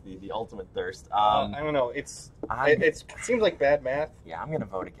is the ultimate thirst. I don't know. It seems like bad math. Yeah, I'm going to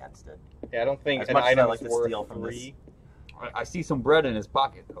vote against it. Yeah, I don't think As an much as I item like is to worth steal from 3. I see some bread in his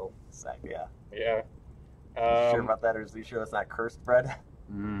pocket, though. Exactly, yeah. Yeah. You sure about that, or is he sure that's not cursed bread?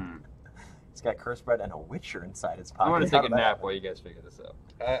 Mm. He's got cursed bread and a witcher inside his pocket. I'm going to How take a did that nap happen? while you guys figure this out.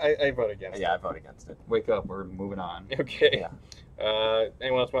 I vote against Yeah, I vote against it. Wake up, we're moving on. it. Okay. Yeah.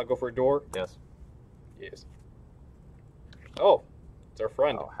 Anyone else want to go for a door? Yes. Yes. Oh, it's our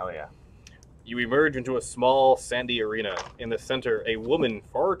friend. Oh, hell yeah. You emerge into a small, sandy arena. In the center, a woman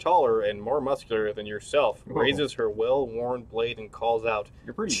far taller and more muscular than yourself Whoa. raises her well-worn blade and calls out,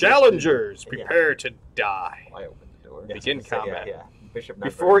 You're pretty "Challengers, Yeah. prepare to die." I opened the door. Yeah, Begin I was gonna say, combat. Yeah. Bishop not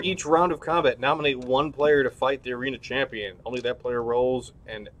Before very- each round of combat, nominate 1 player to fight the arena champion. Only that player rolls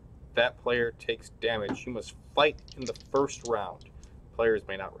an that player takes damage, you must fight in the first round. Players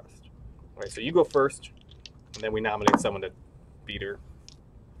may not rest. All right, so you go first, and then we nominate someone to beat her.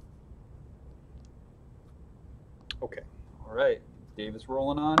 Okay. All right, Davis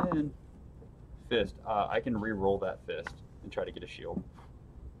rolling on in. Fist. I can re-roll that fist and try to get a shield,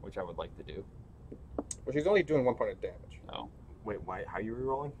 which I would like to do. Well, she's only doing 1 point of damage. Oh, Wait, why? How are you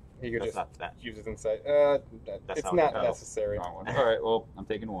rerolling? You could That's just not that. use it inside. That's It's not not what- necessary. wrong one. All right, well, I'm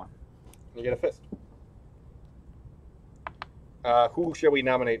taking one. You get a fist. Who shall we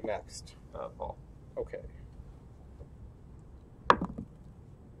nominate next? Paul. Okay.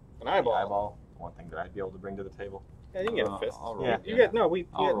 An eyeball. The eyeball. One thing that I'd be able to bring to the table. Yeah, you can get a fist. I'll roll Yeah. it You then. get no. We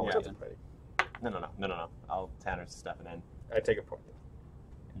I'll had roll it lots then. of fighting. No. Tanner's stepping in. I take a point.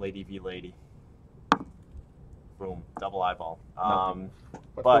 Lady v lady. Boom. Double eyeball. Nothing. Let's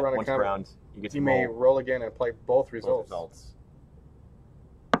But go around once a per combat. round, you get to You may roll roll again and play both both results. results.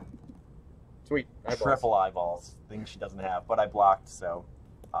 Sweet. Eyeballs. Triple eyeballs. Thing she doesn't have, but I blocked, so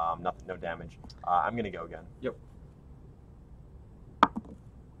nothing, no damage. I'm gonna go again. Yep.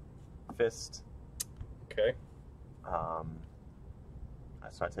 Fist. Okay.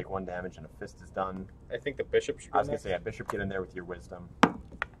 So I take 1 damage and a fist is done. I think the bishop should I go was gonna next. say, yeah, Bishop, get in there with your wisdom.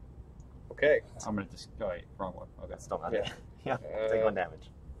 Okay. I'm gonna just. Oh, wait, wrong one. Okay. That's still not Yeah. it. Yeah, take 1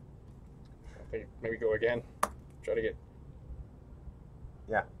 damage. I think maybe go again. Try to get.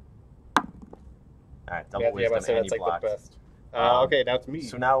 All right, double Yeah, wisdom but I said and that's you like blocked. the best. Um, Okay, now it's me.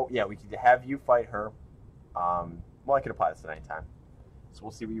 So now, yeah, we could have you fight her. Well, I could apply this at any time. So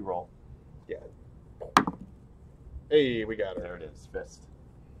we'll see what you roll. Hey, we got her. There it is, fist.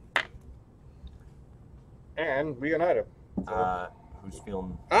 And we got an item. Who's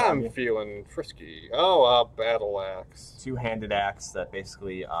feeling? I'm feeling frisky. Oh, a battle axe. 2-handed axe that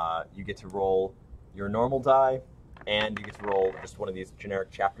basically you get to roll your normal die, and you get to roll just one of these generic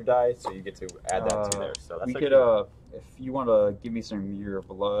chapter die. So you get to add that to there. So that's we actually- could, if you want to give me some of your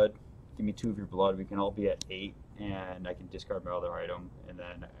blood, give me 2 of your blood. We can all be at 8, and I can discard my other item, and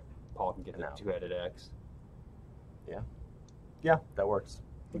then Paul can get the No. 2-headed axe. Yeah, that works.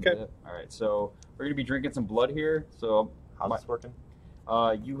 Okay. All right, so we're gonna be drinking some blood here. So How's this working?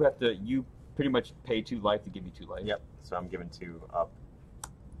 you pretty much pay 2 life to give me 2 life. Yep. So I'm giving 2 up.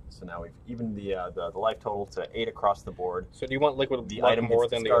 So now we've evened the life total to 8 across the board. So do you want liquid The blood item more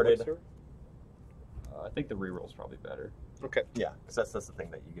gets than discarded. the elixir? I think the reroll's probably better. Okay. Yeah, because that's the thing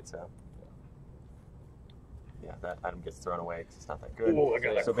that you get to. Yeah, that item gets thrown away because it's not that good. Ooh, I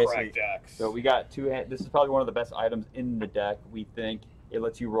got So a basically- cracked axe. So we got 2. This is probably one of the best items in the deck. We think it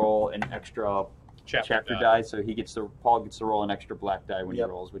lets you roll an extra chapter die, so Paul gets to roll an extra black die when Yep.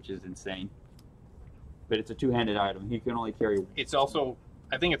 he rolls, which is insane. But it's a 2-handed item. He can only carry. It's also,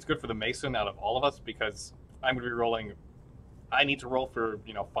 I think it's good for the Mason out of all of us because I'm going to be rolling. I need to roll for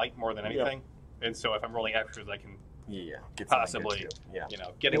fight more than anything, and so if I'm rolling extras, I can Yeah, get something good possibly too. Yeah.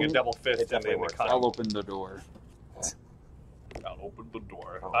 getting a double fist It and then definitely the works. cut. I'll open the door. I'll open the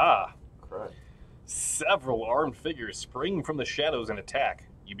door. Oh. Correct. Several armed figures spring from the shadows and attack.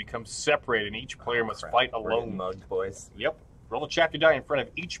 You become separated, and each player must fight We're getting alone. mugged, boys. Yep. Roll a chapter die in front of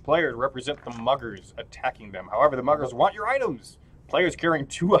each player to represent the muggers attacking them. However, the muggers want your items. Players carrying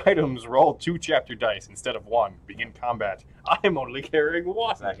 2 items roll 2 chapter dice instead of 1. Begin combat. I'm only carrying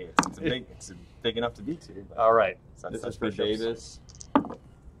 1. Exactly. It's big enough to be 2. But All right. so This that's is for Bishop's. Davis.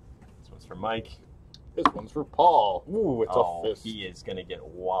 This one's for Mike. This one's for Paul. Ooh, it's Oh, a fist. he is gonna get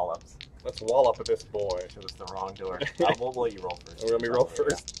walloped. Let's wallop at this boy. It was the wrong door. We'll let you roll first. Let me roll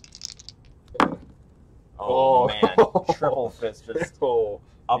first. Oh, Oh. man, triple fist just Oh,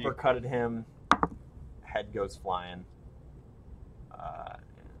 uppercutted him. Head goes flying.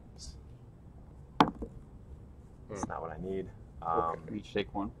 That's not what I need. We each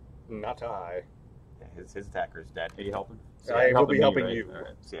take 1. not I. Yeah, his attacker is dead. Are you helping? So I yeah, will be me, helping right? you. All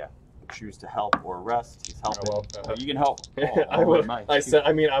right. So yeah, choose to help or rest. He's helping. Oh, well, You can help. I will. Mike. I said.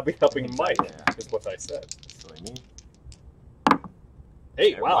 I mean, I'll be helping Mike. Yeah. Is what I said. Silly me.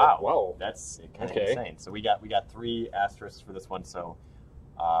 Hey! Okay, Wow! Wow! That's kind of Okay. insane. So we got 3 asterisks for this one. So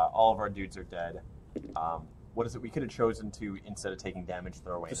all of our dudes are dead. What is it? We could have chosen to, instead of taking damage,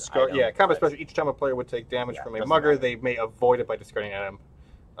 throw away. an Discard. item, Yeah, combat but special. Each time a player would take damage Yeah, from a doesn't mugger, matter. they may avoid it by discarding an item.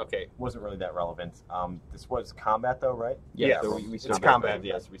 Okay. wasn't really that relevant. This was combat though, right? Yeah, Yeah, so we still it's get combat. that.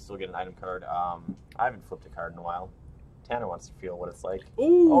 Yes, we still get an item card. I haven't flipped a card in a while. Tanner wants to feel what it's like.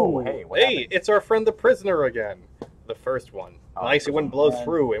 Ooh! Oh, hey, what hey! happened? It's our friend the prisoner again. The first one. Oh, Nice. The wind blows man.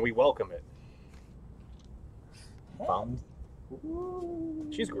 through, and we welcome it. Bummed.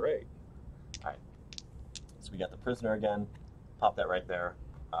 She's great. So we got the prisoner again. Pop that right there.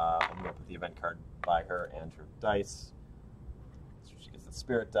 I'm gonna put the event card by her and her dice. So she gets the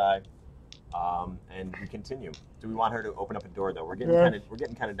spirit die, and we continue. Do we want her to open up a door though? We're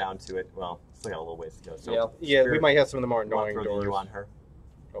getting kind of down to it. Well, still got a little ways to go. So Yeah, we Spirit, might have some of the more you want annoying to throw the doors. U on her.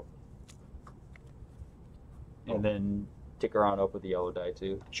 And then tick around up with the yellow die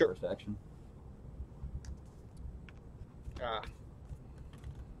too. Sure. First action.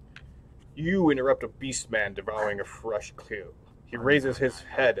 You interrupt a beastman devouring a fresh kill. He raises his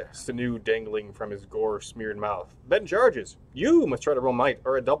head, sinew dangling from his gore-smeared mouth, then charges. You must try to roll might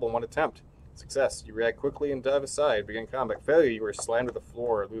or a double in one attempt. Success, you react quickly and dive aside, begin combat. Failure, you are slammed to the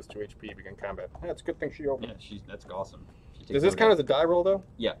floor, lose 2 HP, begin combat. Yeah, it's a good thing she opened. Yeah, that's awesome. Does this count as a die roll, though?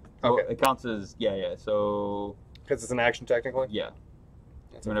 Yeah. Okay. So it counts as, yeah. So, Because it's an action, technically? yeah.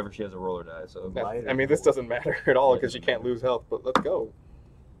 That's Whenever she has a roller die. So, Yeah, Light I or mean, this cool? doesn't matter at all Yeah, it because you doesn't can't matter. lose health, but let's go.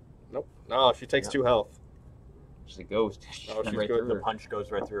 Nope. No, she takes Yeah. 2 health. she's a ghost. Oh, she's right good. through The her. punch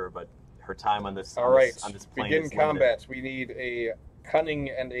goes right through her, but her time on this All on right, this, on this plane begin is limited. combat. We need a cunning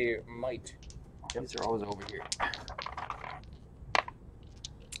and a might. These are always over here.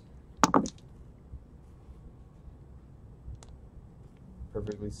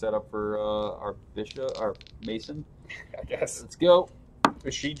 Perfectly set up for our bishop, our mason. I guess. Let's go.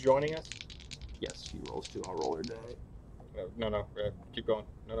 Is she joining us? Yes, she rolls 2. I'll roll her die. No. Keep going.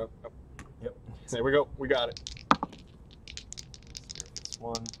 No. Yep. There we go. We got it. This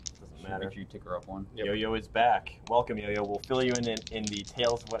one doesn't Make matter. sure you tick her up 1. Yep. Yo-Yo is back. Welcome, Yo-Yo. We'll fill you in the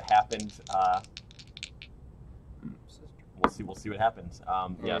tales of what happened. We'll see what happens.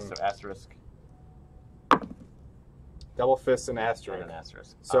 Yeah. So asterisk Double fist and and asterisk. an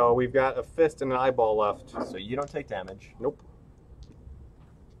asterisk. So we've got a fist and an eyeball left. So you don't take damage. Nope.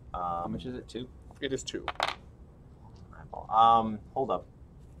 How much is it? 2? It is 2. Eyeball. Hold up.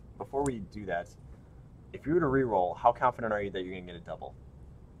 Before we do that, if you were to re-roll, how confident are you that you're gonna get a double?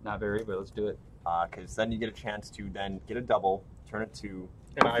 Not very, but let's do it. Because then you get a chance to then get a double, turn it to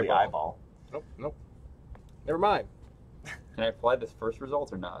An hopefully eyeball. Nope. Never mind. Can I apply this first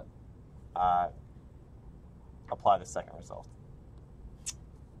result or not? Apply the second result.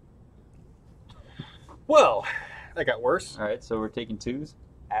 Well, that got worse. All right, so we're taking 2s.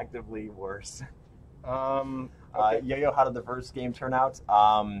 Actively worse. Okay. Yo-Yo, how did the first game turn out?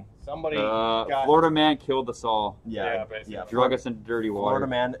 Somebody got. Florida man killed us all. Yeah, basically. Drug us into dirty water. Florida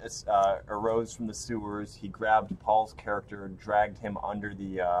man arose from the sewers. He grabbed Paul's character, dragged him under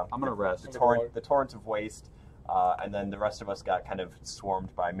the I'm gonna rest. the torrent of waste, and then the rest of us got kind of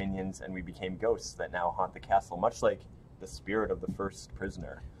swarmed by minions, and we became ghosts that now haunt the castle, much like the spirit of the first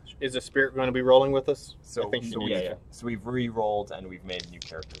prisoner. Is the spirit going to be rolling with us? So, I think so. yeah. So we've re-rolled and we've made new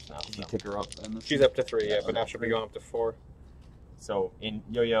characters now. Did you So, tick her up? Then? She's up to 3, yeah, Yeah, but now she'll be going up to 4. so in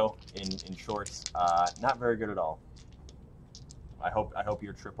Yo-Yo, in shorts, not very good at all. I hope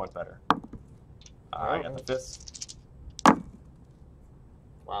your trip went better. I got the fist.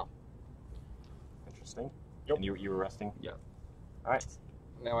 Wow. Interesting. Yep. And you were resting? Yeah. All right.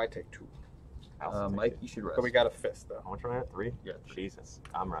 Now I take 2. I'll also take Mike, it. you should rest. But we got a fist, though. How much am I at? 3? Yeah. Jesus.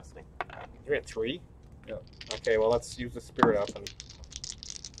 I'm resting. You're at 3? Yeah. Okay, well, let's use the spirit up and.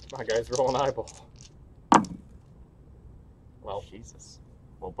 Come on, guys, roll an eyeball. Well, Jesus.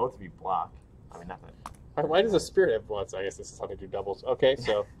 Well, both of you block. I mean, not that. why does the spirit have bloods? I guess this is how they do doubles. Okay,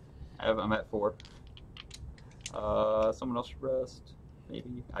 so. I'm at 4. Someone else should rest.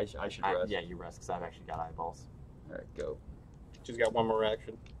 Maybe I should rest. Yeah, you rest because I've actually got eyeballs. All right, go. She's got one more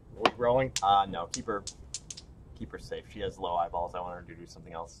action. Are we rolling? No, keep her safe. She has low eyeballs. I want her to do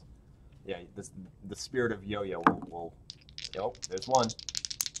something else. Yeah, the spirit of Yo-Yo will. Oh, there's one.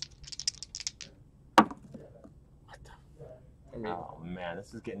 I mean, Oh man,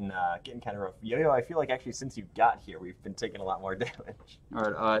 this is getting kind of rough. Yo-Yo, I feel like actually since you got here, we've been taking a lot more damage. All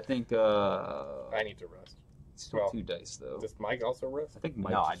right, I think I need to rest. still well, 2 dice though. Does Mike also rest? I think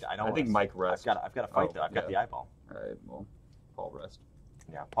Mike. No, I don't. I think rest. Mike rests. I've got to fight Oh, though. I've got yeah. the eyeball. All right, well, Paul rest.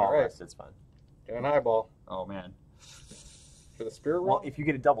 Yeah, Paul All right. rests. It's fine. Get an eyeball. Oh man. For the spirit roll? Well, if you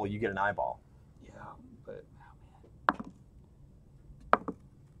get a double, you get an eyeball. Yeah, but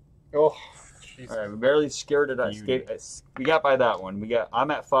Oh, jeez. all right, we barely scared it. Beauty. We got by that one.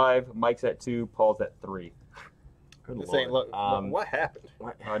 I'm at 5. Mike's at 2. Paul's at 3. Good This lord. ain't look. What happened?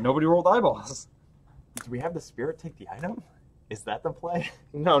 Nobody rolled eyeballs. Do we have the spirit take the item? Is that the play?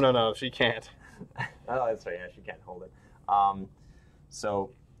 No, she can't. Oh, that's right. Yeah, she can't hold it.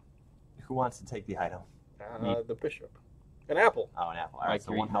 So, who wants to take the item? The bishop. An apple. Oh, an apple. All right, Mike,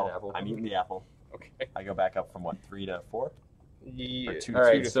 so you're one eating that health. apple. I'm eating the apple. Okay. I go back up from what, 3 to 4? Yeah. Or 2 All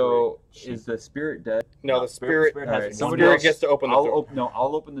right, to so is the spirit dead? No, the spirit. Spirit All has right, one somebody more. Spirit gets to open the door.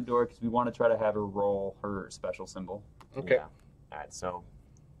 I'll open the door because we want to try to have her roll her special symbol. Okay. Yeah. All right, so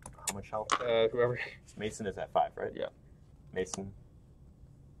how much health? Whoever. Mason is at 5, right? Yeah. Mason.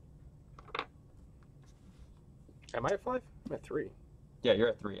 Am I at 5? I'm at 3. Yeah, you're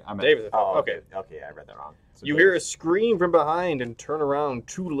at 3. I'm at David's at 5. Oh, Okay. Okay, I read that wrong. So You hear a scream from behind and turn around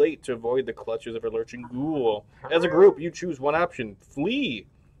too late to avoid the clutches of a lurching ghoul. As a group, you choose one option. Flee.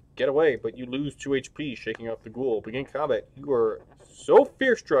 Get away, but you lose 2 HP, shaking off the ghoul. Begin combat. You are so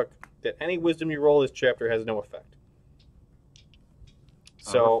fear-struck that any wisdom you roll this chapter has no effect.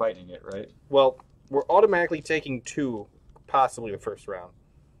 So, we're fighting it, right? well, we're automatically taking 2, possibly the first round.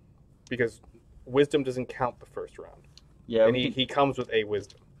 Because wisdom doesn't count the first round. Yeah, And he comes with a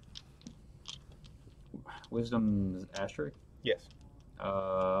wisdom. Wisdom's asterisk. Yes.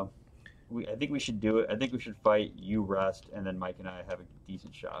 I think we should do it. I think we should fight. You rest, and then Mike and I have a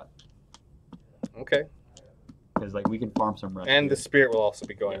decent shot. Okay. Because like we can farm some rest. And here. the spirit will also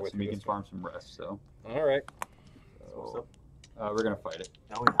be going Yes, with we you. can farm some rest. So All right. What's up? we're gonna fight it.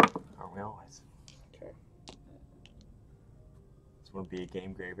 Oh yeah, aren't we always? Okay. This wouldn't be a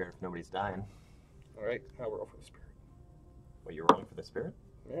game graveyard if nobody's dying. All right. I'll roll for the spirit. Well, you're rolling for the spirit?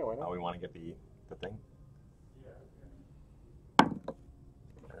 Yeah, why Oh, not? we want to get the thing.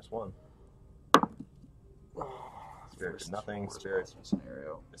 There's one. Spirit did nothing. Spirit.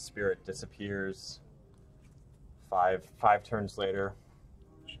 Scenario. The spirit disappears. Five turns later.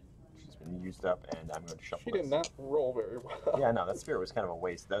 She's been used up, and I'm going to shuffle She this. did not roll very well. Yeah, no, that spirit was kind of a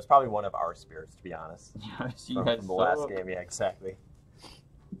waste. That was probably one of our spirits, to be honest. Yes, you From guys the last suck. game, yeah, exactly.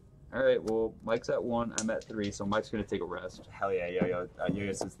 All right. Well, Mike's at 1. I'm at 3. So Mike's gonna take a rest. Hell yeah, Yo-Yo.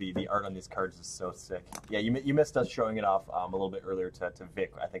 Yo-Yo says the art on these cards is so sick. Yeah, you missed us showing it off a little bit earlier to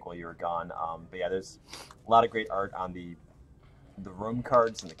Vic, I think, while you were gone. But yeah, there's a lot of great art on the room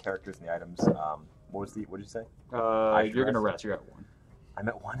cards and the characters and the items. What did you say? You're gonna rest. You're at 1. I'm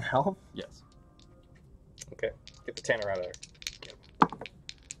at 1 health? Yes. Okay. Get the Tanner out of there.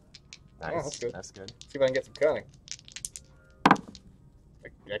 Nice. that's good. That's good. See if I can get some cunning.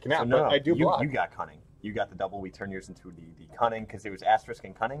 I cannot, So, no, but I do you, block. you got cunning. You got the double. We turn yours into the cunning because it was asterisk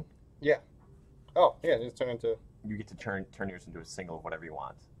and cunning. Yeah. Oh, yeah, just turn into... You get to turn yours into a single of whatever you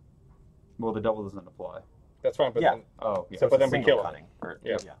want. Well, the double doesn't apply. That's fine, but Yeah. then Oh, yeah. So, it's but a then we single kill him. cunning.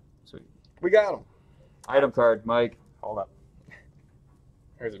 Yeah. Sweet. we got him. Item card, Mike. Hold up.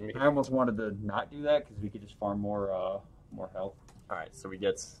 There's me. I almost wanted to not do that because we could just farm more health. All right, so we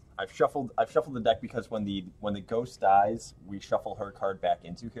get. I've shuffled the deck because when the ghost dies, we shuffle her card back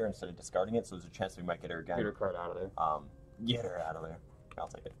into here instead of discarding it. So there's a chance we might get her again. Get her card out of there. Get her out of there. I'll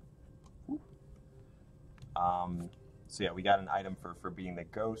take it. So yeah, we got an item for being the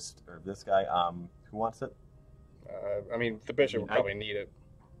ghost or this guy. Who wants it? I mean, the bishop I mean, will probably need it.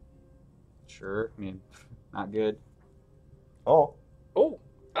 Sure. I mean, not good. Oh, Oh!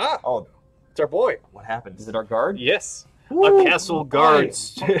 Ah! oh, It's our boy. what happened? Is it our guard? Yes. Woo! A castle guard.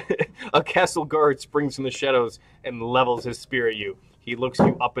 A castle guard springs from the shadows and levels his spear at you. He looks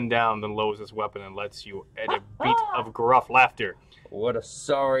you up and down, then lowers his weapon and lets you at a beat of gruff laughter. What a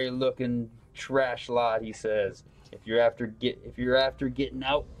sorry-looking trash lot, he says. If you're after getting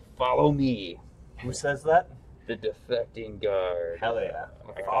out, follow me. Who says that? The defecting guard. Hell yeah!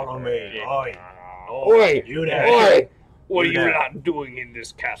 Follow me. Oi, Oi! you there? Oi! What are You you there. not doing in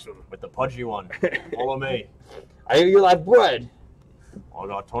this castle? With the pudgy one. Follow me. I hear you like bread. I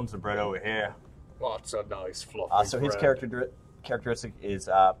got tons of bread over here. Lots of nice fluffy So his bread. characteristic is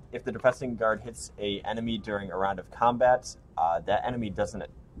if the defending guard hits a enemy during a round of combat, that enemy doesn't.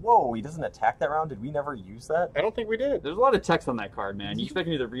 Whoa, he doesn't attack that round. Did we never use that? I don't think we did. There's a lot of text on that card, man. You expect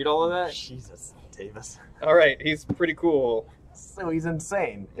me to read all of that? Jesus, Davis. All right, he's pretty cool. So he's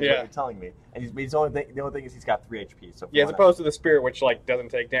insane. Is Yeah. what you're telling me. And the only thing is he's got 3 HP. So if Yeah, you as wanna- opposed to the spirit, which like doesn't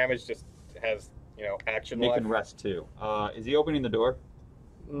take damage, just has action He life. can rest too. Is he opening the door?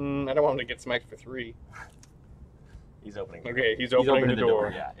 I don't want him to get smacked for 3. he's opening. Okay, he's opening the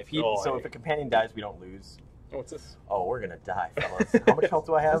door. Yeah. Oh, If a companion dies, we don't lose. Oh, what's this? Oh, we're gonna die, fellas. How much health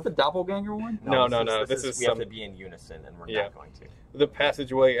do I Is have? the doppelganger one? No. This This is we have some- to be in unison, and we're Yeah. not going to. The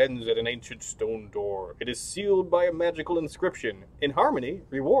passageway ends at an ancient stone door. It is sealed by a magical inscription. In harmony,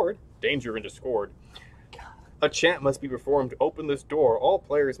 reward, danger, and discord. A chant must be performed to open this door. All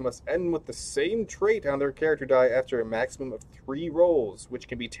players must end with the same trait on their character die after a maximum of 3 rolls, which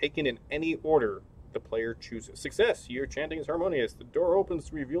can be taken in any order the player chooses. Success, your chanting is harmonious. The door opens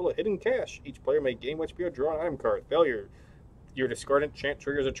to reveal a hidden cache. Each player may gain HP or draw an item card. Failure, your discordant chant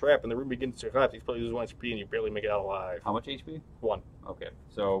triggers a trap and the room begins to collapse. Each player loses 1 HP and you barely make it out alive. How much HP? 1. Okay,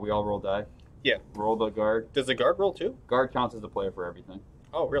 so we all roll die. Yeah. Roll the guard. Does the guard roll too? Guard counts as the player for everything.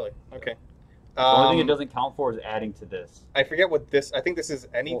 Oh, really? Okay. The only thing it doesn't count for is adding to this. I forget what this. I think this is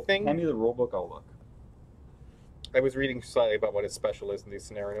anything. Well, hand me the rule book. I'll look. I was reading slightly about what his special is in these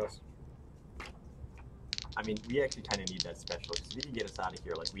scenarios. I mean, we actually kind of need that special because if he can get us out of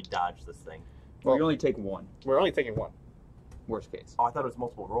here, like we dodge this thing. Well, you only take one. We're only taking one. Worst case. Oh, I thought it was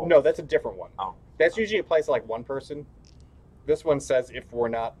multiple rolls. No, that's a different one. Oh. That's usually applies to like one person. This one says if we're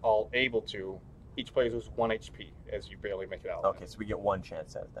not all able to, each player loses 1 HP as you barely make it out. Okay, so we get one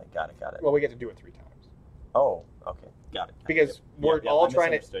chance at it then. Got it, got it. Well, we get to do it 3 times. Oh, okay. Got it. Because we're all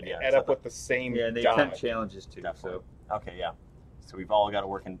trying to yeah, add up with the same Yeah, and they die. attempt challenges too. Definitely. Okay, yeah. So we've all got to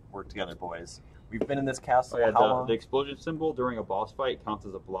work together, boys. We've been in this castle Oh, yeah, how long? the explosion symbol during a boss fight counts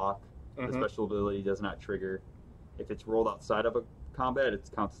as a block. The Mhm. special ability does not trigger. If it's rolled outside of a combat, it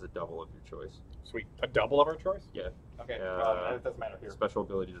counts as a double of your choice. Sweet. A double of our choice? Yeah. Okay. It doesn't matter here. Special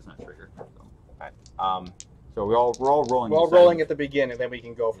ability does not trigger. So, Alright. so we're all rolling. We're all the same. rolling at the beginning, and then we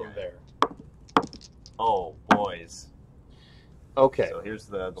can go from there. Oh, boys. Okay. So here's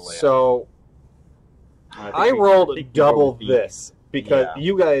the layout. So think I we- rolled I think we double rolled the- this because Yeah.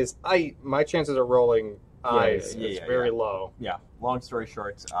 you guys, my chances of rolling eyes yeah, is yeah, very yeah. low. yeah, long story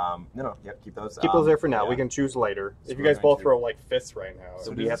short, yep, keep those. Keep those there for now. yeah. We can choose later. So if you we're guys going both to- throw like fists right now,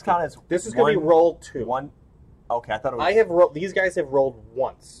 So we does have this count as this is going to be roll 2. One. Okay, I thought it was. I have rolled. These guys have rolled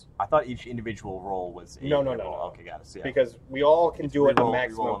once I thought each individual roll was. No. Okay, got it. So, yeah. because we all can do it the Reroll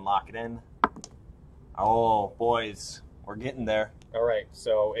maximum. and lock it in. Oh, boys, we're getting there. All right,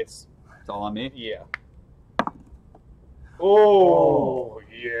 so it's It's all on me. yeah. Oh,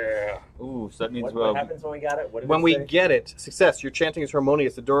 yeah. Ooh, so that means What happens when we got it? What did When it we say? get it, success. Your chanting is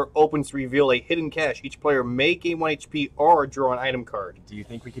harmonious. The door opens to reveal a hidden cache. Each player may gain 1 HP or draw an item card. Do you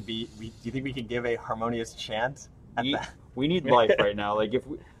think we could be? Do you think we could give a harmonious chant at we, that? we need life right now. Like if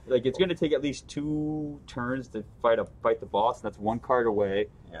we, like it's going to take at least 2 turns to fight the boss, and that's 1 card away.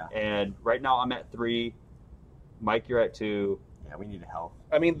 Yeah. And right now I'm at 3. Mike, you're at 2. Yeah, we need help.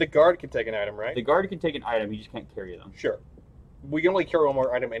 I mean, the guard can take an item, right? The guard can take an item, he just can't carry them. Sure. We can only carry one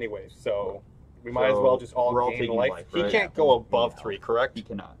more item anyways, so we might as well just all we're all gain taking life. life, He right? can't go above 3, correct? He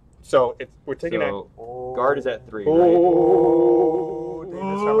cannot. So we're taking So Oh. guard is at 3. Right? Oh, Davis,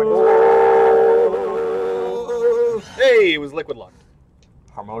 Hey, it was liquid luck.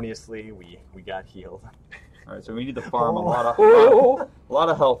 harmoniously, we got healed. All right, so we need to farm a lot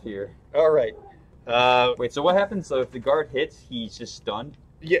of health here. All right. Wait, so what happens? So if the guard hits, he's just stunned.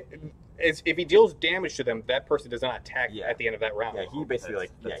 Yeah, if he deals damage to them, that person does not attack Yeah. at the end of that round. Yeah, he basically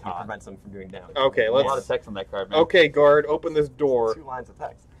That's he hot. prevents them from doing damage. Okay, A let's. lot of text on that card, man. Okay, guard, open this door. 2 lines of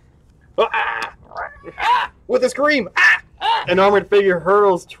text. Ah! Ah! With a scream, ah! An armored figure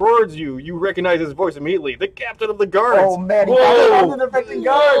hurtles towards you. You recognize his voice immediately. The captain of the guards. Oh man, he Whoa! got an affecting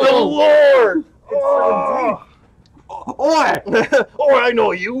guard. The Lord. Oh. Oi! Oh, I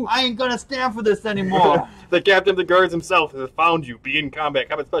know you. I ain't gonna stand for this anymore. The captain of the guards himself has found you. Begin combat.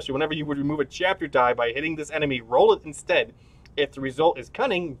 Combat special. Whenever you would remove a chapter die by hitting this enemy, roll it instead. If the result is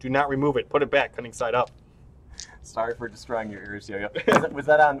cunning, do not remove it. Put it back, cunning side up. Sorry for destroying your ears, Yo-Yo. Was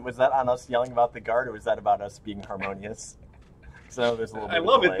that on us yelling about the guard, or was that about us being harmonious? So there's a little bit I of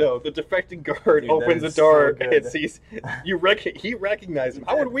love delay. it though. The defecting guard Dude, opens that the is door so good. and sees he recognizes him.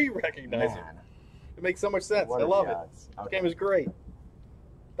 How would we recognize him? Man, It makes so much sense. what I are love the it. odds? This Okay. game is great.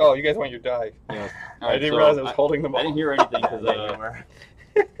 Oh, you guys want your die? Yes. I didn't realize I was holding them I all. didn't hear anything because Yeah, you were.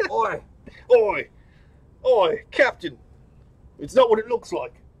 Oi! Oi! Oi! Captain! It's not what it looks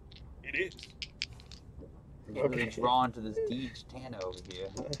like. It is. I'm really drawn to this Deej Tana over here.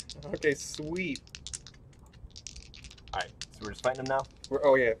 Okay, sweet. All right, so we're just fighting him now.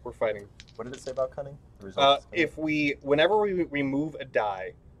 We're fighting. What did it say about cunning? The result is cunning? Whenever we remove a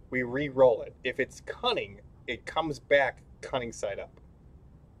die, we re-roll it. If it's cunning, it comes back cunning side up.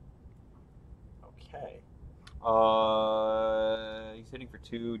 Okay. He's hitting for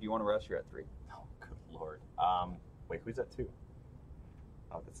 2. Do you want to rest? You're at 3. Oh, good lord. Wait, who's at 2?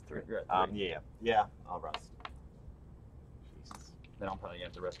 Oh, that's 3. You're at 3. Yeah. I'll rest. Jesus. Then I'll probably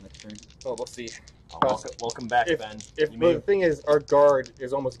have to rest next turn. Oh, let's see. Welcome back, If- Ben. If You may- the thing is, our guard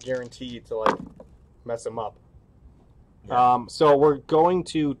is almost guaranteed to like mess him up. Yeah. So we're going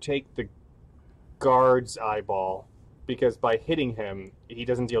to take the guard's eyeball because by hitting him, he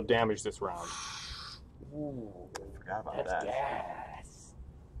doesn't deal damage this round. Ooh, I forgot about that. gas.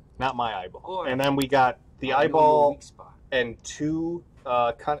 Not my eyeball. Or- And then we got the I know your eyeball weak spot. and 2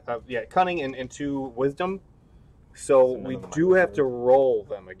 cunning and 2 wisdom. So none we of them do are have to roll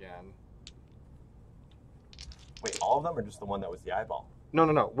them again. Wait, all of them, or just the one that was the eyeball? No.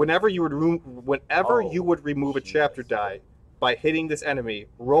 Whenever you would you would remove a chapter Jesus. die by hitting this enemy,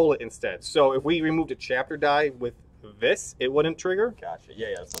 roll it instead. So if we removed a chapter die with this, it wouldn't trigger. Gotcha. Yeah,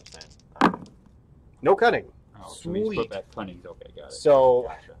 that's what I'm saying. No cutting. Oh, so we just Sweet. put back cunnings. Okay, got it. So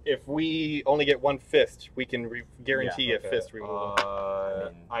Gotcha. if we only get 1 fist, we can guarantee Yeah, a okay. fist removal. I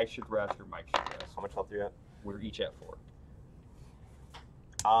mean- should rest or Mike should rest. How much health are you at? We're each at 4.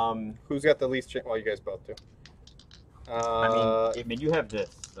 Who's got the least chance? Well, you guys both do. I mean, you have this,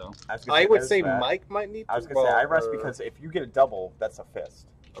 so. I would say Mike might need to. I was going to say I rest because if you get a double, that's a fist.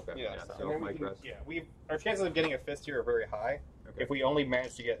 Okay. Yeah, Yeah, so so then Mike we, rests. our chances of getting a fist here are very high. Okay. If we only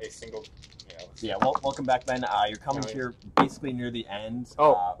manage to get a single, Yeah, well, welcome back, Ben. You're coming here basically near the end.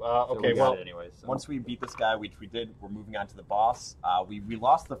 So Okay. we got Well, it anyways. So. Once we beat this guy, which we did, we're moving on to the boss. We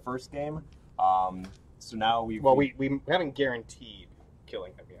lost the first game, so now we haven't guaranteed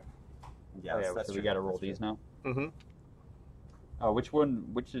killing him yet. yeah, Oh, yeah, that's so true. we got to roll That's true. these now. Mm-hmm.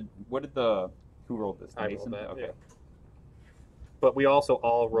 Who rolled this? I rolled Mason? that, Okay. yeah. But we also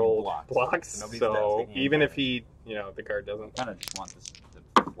all rolled Blocks. blocks, So nobody's so taking any even if damage. he, the guard doesn't. Kind of just want this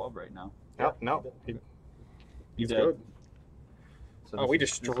to flub right now. No, he's He's good. So Oh, this we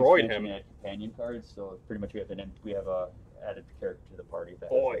is destroyed finishing him. at companion cards, so pretty much we have a added character to the party that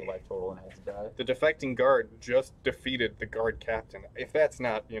Boy. has a life total and has to die. The defecting guard just defeated the guard captain. If that's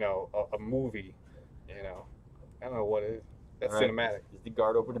not, a movie, I don't know what it is. That's All right. cinematic. Is the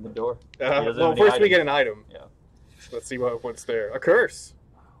guard opening the door? doesn't Well, have any first we items. get an item. Yeah. Let's see what's there. A curse.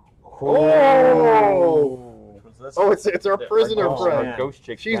 Oh! What's this? Oh, it's our prisoner Oh, friend. man. Ghost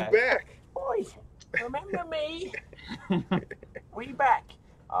chick. She's back. Boys, remember me? We back.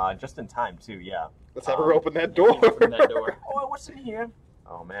 Just in time too. Yeah. Let's have her open that door. Open that door. Oh, what's in here?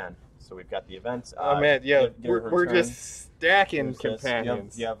 Oh man. So we've got the events. Oh man, yeah, give her her we're turn. just stacking There's this.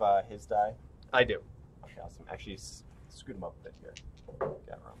 companions. You have his die. I do. Okay, awesome. Actually, scoot him up a bit here.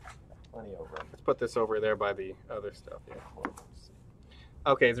 Got room. Plenty of room. Let's put this over there by the other stuff. Yeah.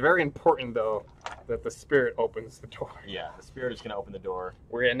 Okay, it's very important though that the spirit opens the door. Yeah, the spirit is going to open the door.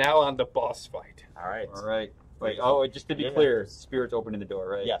 We're now on the boss fight. All right. All right. Wait. Oh, just to be Yeah. clear, spirit's opening the door,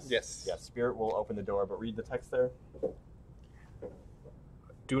 right? Yes. Yes. Yes. Spirit will open the door, but read the text there.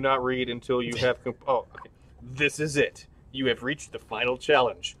 Do not read until you have. Okay. This is it. You have reached the final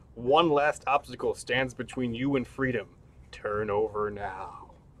challenge. One last obstacle stands between you and freedom. Turn over now.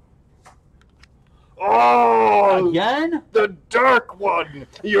 Oh! Again? The Dark One!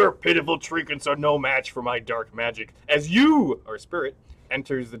 Your pitiful trinkets are no match for my dark magic. As you, our spirit,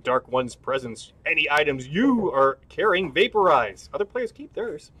 enters the Dark One's presence, any items you are carrying vaporize. Other players keep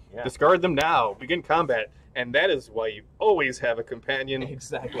theirs. Yeah. Discard them now. Begin combat. And that is why you always have a companion.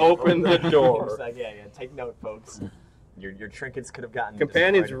 Exactly. Open the door. Exactly. Yeah. Take note, folks. Your trinkets could have gotten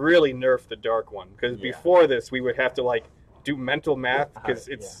Companions destroyed. really nerfed the Dark One. Because Yeah. before this, we would have to, do mental math. Because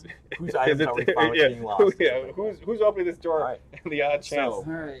Yeah. it's... Whose items are we found being lost? Who's opening this door? All right. And the odd chance. So- All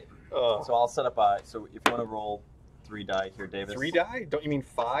right. So I'll set up. So if you want to roll 3 die here, Davis. 3 die? Don't you mean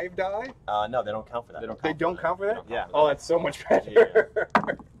 5 die? No, they don't count for that. They don't They don't count for that? Yeah. Oh, that's so much better.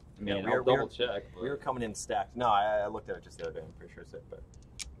 I mean, Yeah, I'll we're- double check. We were coming in stacked. No, I looked at it just the other day. I'm pretty sure it's it, but.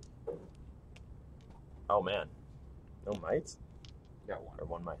 Oh man, no mites. Got one. Or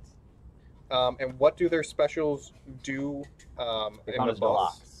one mites. And what do their specials do They in count the as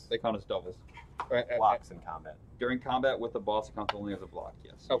boss? blocks. They count as doubles. Blocks in combat. During combat with the boss, it counts only as a block,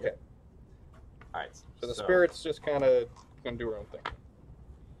 yes. Okay. All right. So the spirit's just kind of going to do her own thing.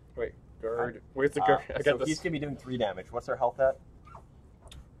 Wait, guard. Where's the guard? I so got this. he's gonna be doing 3 damage. What's our health at?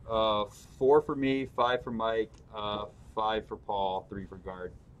 4 for me, 5 for Mike, 5 for Paul, 3 for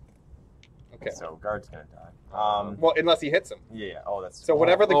guard. Okay. So guard's gonna die. Well, unless he hits him. Yeah. Oh, that's. So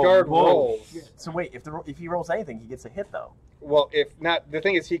whatever the Oh, guard whoa. rolls. So wait, if he rolls anything, he gets a hit though. Well, if not, the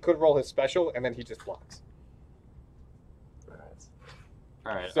thing is, he could roll his special and then he just blocks. All right.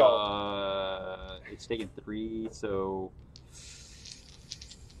 All right. So- It's taken 3, so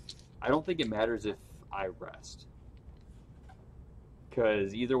I don't think it matters if I rest.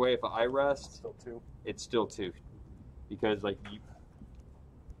 Because either way, if I rest, Still 2. it's still 2. Because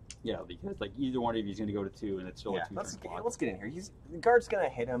because either one of you is going to go to 2, and it's still Yeah. a 2 Let's turn block. let's get in here. The guard's gonna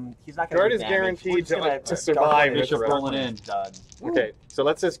hit him. He's not gonna. Guard do is damage. guaranteed We're just gonna- to survive Guard- this Bishop round. rolling in. Done. Okay, so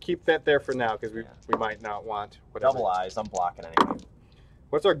let's just keep that there for now because we might not want whatever. Double eyes. I'm blocking anyway.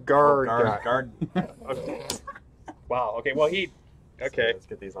 What's our guard? Guard. Okay. Wow. Okay. Well, he. Okay. So let's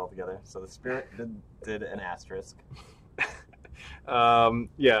get these all together. So the spirit did an asterisk.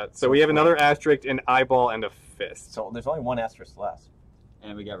 Yeah. So we have another asterisk, an eyeball, and a fist. So there's only 1 asterisk left.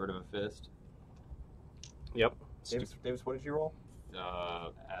 And we got rid of a fist. Yep. Davis, what did you roll?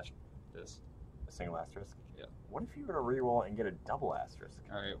 This. A single asterisk. Yeah. What if you were to re-roll and get a double asterisk?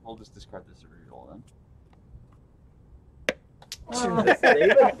 All right, we'll just discard this reroll then.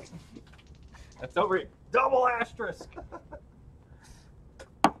 David. That's over. Double asterisk.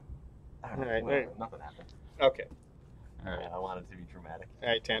 All right, well, right. Nothing happened. Okay. All right. Yeah, I wanted to be dramatic. All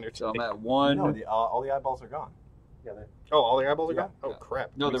right, Tanner. So I'm at 1. No, all the eyeballs are gone. Yeah, Oh, all the eyeballs are Yeah. gone. Oh Yeah.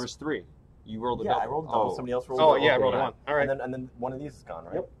 crap. No, there was 3. You rolled a Yeah, double. I rolled a double. Somebody else rolled. Oh, a yeah, I double. rolled a 1. All right. And then one of these is gone,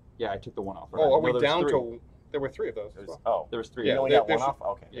 right? Yep. Yeah, I took the one off. Oh, are we No, there was down three. to... There were 3 of those. It as was, well. oh, There was 3. you Yeah, only there- got one there's- off.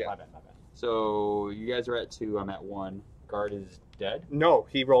 Okay, yeah. my bad. So you guys are at 2. I'm at 1. Guard is dead. No,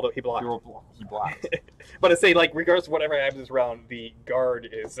 he rolled it. He blocked. You rolled. He blocked. But I say, like, regardless of whatever happens this round, the guard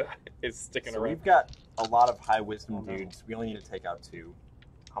is sticking So around. we've got a lot of high wisdom Oh, no. dudes. We only need to take out 2.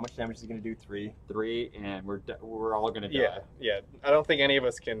 How much damage is he going to do? 3? 3, and we're all gonna die. Yeah, yeah. I don't think any of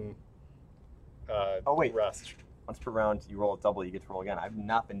us can Oh, wait. rest. Once per round, you roll a double, you get to roll again. I've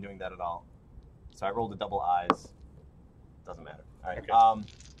not been doing that at all. So I rolled a double eyes. Doesn't matter. All right. Okay.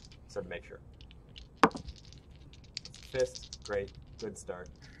 So to make sure. Fist, great, good start.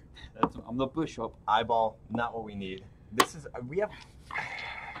 I'm the bishop. Eyeball, not what we need. This is we have.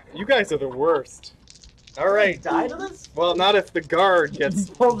 You guys are the worst. All right. Die to this? Well, not if the guard gets...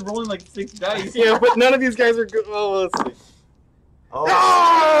 Both rolling like 6 dice. yeah, but none of these guys are good. Oh, let's see. Oh,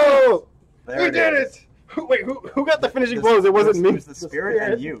 Oh! there We it did is. it! Wait, who got the finishing The- blows? It wasn't me. It was the spirit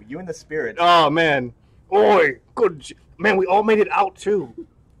and you. You and the spirit. Oh, man. Oi, good. Man, we all made it out, too.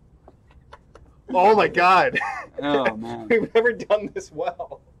 Oh, my God. Oh man. We've never done this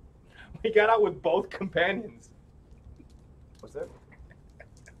well. We got out with both companions. Was it?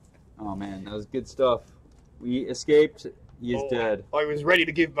 Oh man, that was good stuff. We escaped. He is dead. I was ready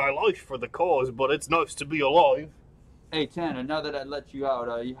to give my life for the cause, but it's nice to be alive. Hey Tanner, now that I let you out,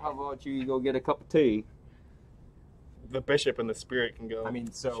 how about you go get a cup of tea? The bishop and the spirit can go. I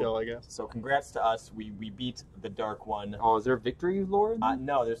mean, so chill, I guess. So congrats to us. We beat the Dark One. Oh, is there victory lore?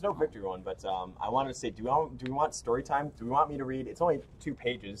 No, there's no victory one, but I wanted to say, do we want story time? Do we want me to read? It's only 2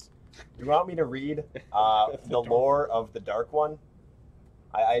 pages. Do you want me to read the lore of the Dark One?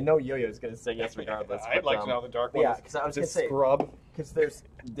 I know Yo-Yo's going to say yes regardless. I'd but, like to know the dark one. Yeah, because I was going to say, Scrub. because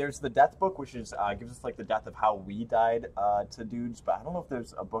there's the death book, which is gives us like the death of how we died to dudes, but I don't know if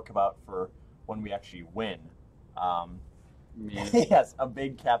there's a book about for when we actually win. Man. Yes, a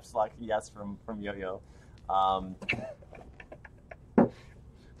big caps lock yes from Yo-Yo. This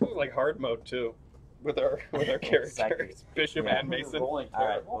is like hard mode too, with our characters, Exactly. Bishop Yeah. and Mason. Rolling All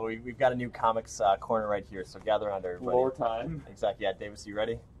right, terrible. well, we've got a new comics corner right here, so gather around everybody. Lore time. Exactly. Yeah, Davis, you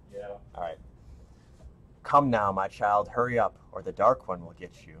ready? Yeah. All right. Come now, my child, hurry up, or the Dark One will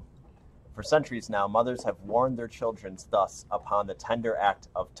get you. For centuries now, mothers have warned their children thus upon the tender act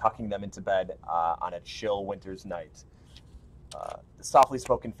of tucking them into bed on a chill winter's night. The softly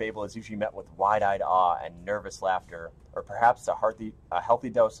spoken fable is usually met with wide-eyed awe and nervous laughter, or perhaps a healthy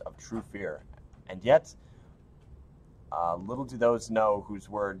dose of true fear. And yet, little do those know whose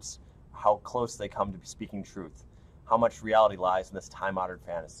words, how close they come to speaking truth, how much reality lies in this time-honored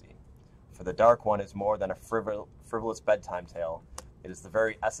fantasy. For the Dark One is more than a frivolous bedtime tale. It is the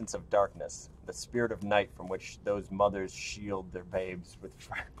very essence of darkness, the spirit of night from which those mothers shield their babes with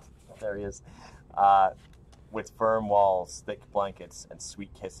there he is, with firm walls, thick blankets, and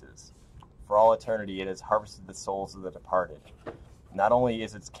sweet kisses. For all eternity, it has harvested the souls of the departed. Not only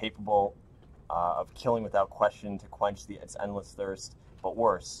is it capable of killing without question to quench its endless thirst, but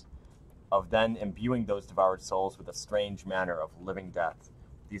worse, of then imbuing those devoured souls with a strange manner of living death.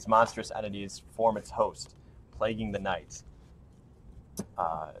 These monstrous entities form its host, plaguing the night,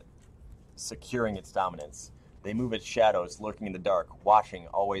 securing its dominance. They move as shadows, lurking in the dark, watching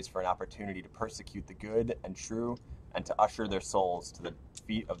always for an opportunity to persecute the good and true, and to usher their souls to the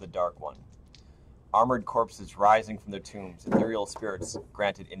feet of the Dark One. Armored corpses rising from their tombs, ethereal spirits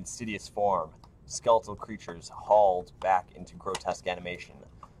granted insidious form, skeletal creatures hauled back into grotesque animation.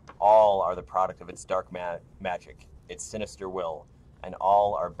 All are the product of its dark magic, its sinister will, and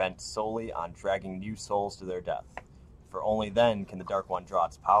all are bent solely on dragging new souls to their death. For only then can the Dark One draw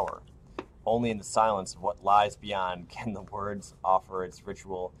its power. Only in the silence of what lies beyond can the words offer its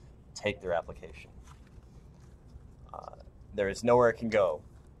ritual take their application. There is nowhere it can go,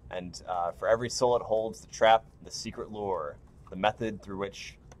 and for every soul it holds the trap, the secret lure, the method through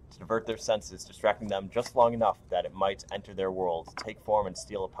which to divert their senses, distracting them just long enough that it might enter their world, take form and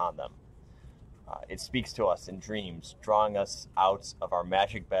steal upon them. It speaks to us in dreams, drawing us out of our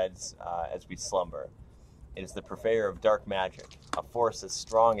magic beds as we slumber. It is the purveyor of dark magic, a force as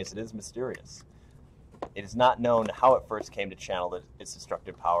strong as it is mysterious. It is not known how it first came to channel its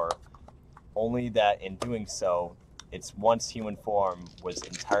destructive power, only that in doing so, its once human form was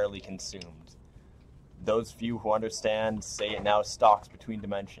entirely consumed. Those few who understand say it now stalks between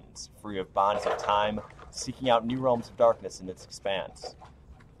dimensions, free of bonds of time, seeking out new realms of darkness in its expanse.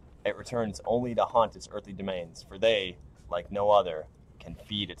 It returns only to haunt its earthly domains, for they, like no other, can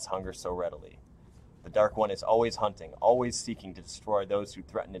feed its hunger so readily. The Dark One is always hunting, always seeking to destroy those who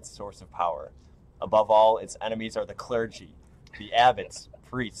threaten its source of power. Above all, its enemies are the clergy, the abbots,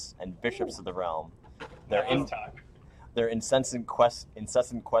 priests, and bishops of the realm. Their, Now in, it's time. their incessant quest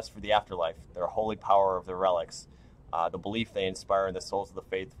for the afterlife, their holy power of their relics, the belief they inspire in the souls of the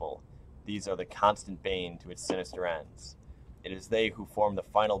faithful, these are the constant bane to its sinister ends. It is they who form the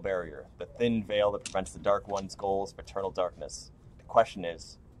final barrier, the thin veil that prevents the Dark One's goals of eternal darkness. The question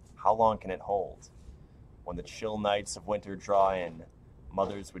is, how long can it hold? When the chill nights of winter draw in,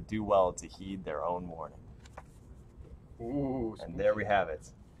 mothers would do well to heed their own warning. Ooh, And there we have it.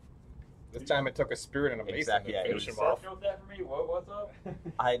 this time it took a spirit and a mason Exactly, yeah, to it finish was- him off. that for me. What's up?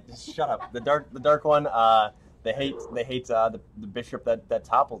 I just shut up. The dark one. They hate the bishop that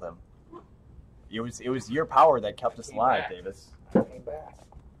toppled him. It was your power that kept us Came alive, back. Davis. Came back.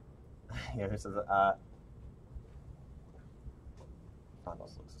 Yeah, this is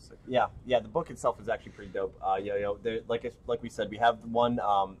yeah. The book itself is actually pretty dope. Like we said, we have one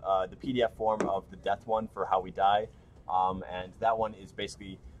the PDF form of the death one for how we die, and that one is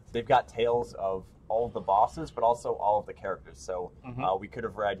basically they've got tales of all of the bosses, but also all of the characters. So we could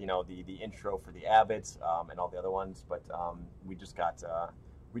have read the intro for the abbots and all the other ones, but we just got a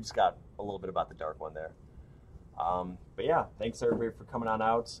little bit about the dark one there. But yeah, thanks everybody for coming on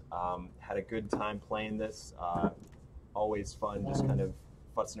out. Had a good time playing this. Always fun, just kind of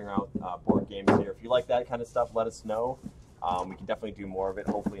futzing around board games here. If you like that kind of stuff, let us know. We can definitely do more of it,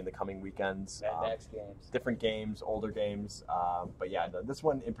 hopefully in the coming weekends. Next games. Different games, older games. But yeah, this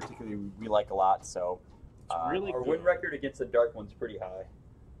one in particular we like a lot. So really Our good. win record against the Dark One's pretty high.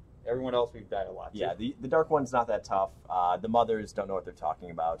 Everyone else we've died a lot. yeah, to. the dark one's not that tough. The mothers don't know what they're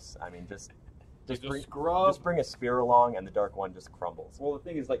talking about. I mean, just bring a spear along, and the dark one just crumbles. Well, the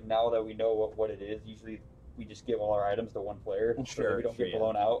thing is, like, now that we know what it is, usually we just give all our items to one player, so Sure, that we don't sure, get yeah.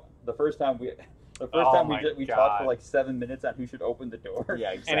 blown out. The first time we Oh my we talked God. for like 7 minutes on who should open the door.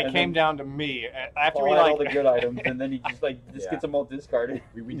 Yeah, And exactly. it came down to me. After Paul we had all the like, good items, and then he just Yeah. gets them all discarded.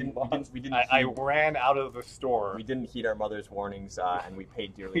 we didn't I ran out of the store. we didn't heed our mother's warnings, and we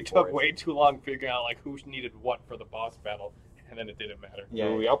paid dearly We for took it. way too long figuring out like who needed what for the boss battle, and then it didn't matter. Yeah,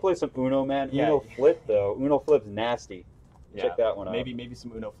 Ooh, I'll play some Uno, man. Yeah. Uno Flip though. Uno Flip's nasty. yeah. Check that one out. Maybe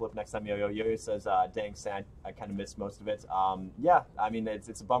some Uno Flip next time. Yo-Yo says, dang, sad. I kind of missed most of it. Yeah, I mean,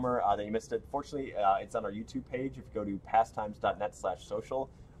 it's a bummer that you missed it. Fortunately, it's on our YouTube page. If you go to pastimes.net/social,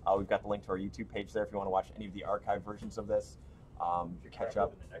 we've got the link to our YouTube page there if you want to watch any of the archived versions of this. Catch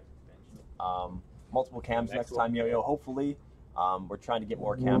up. Multiple cams next time, Yo-Yo, hopefully. We're trying to get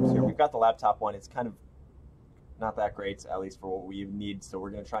more cams here. We've got the laptop one. It's kind of not that great, at least for what we need. So we're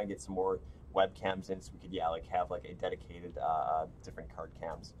going to try and get some more webcams in so we could have like a dedicated different card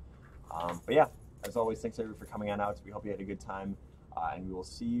cams. But yeah, as always, thanks everyone for coming on out. We hope you had a good time, and we will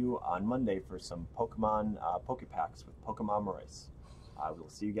see you on Monday for some Pokemon Pokepacks with Pokemon Maurice. We will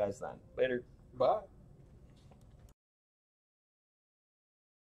see you guys then. Later. Bye.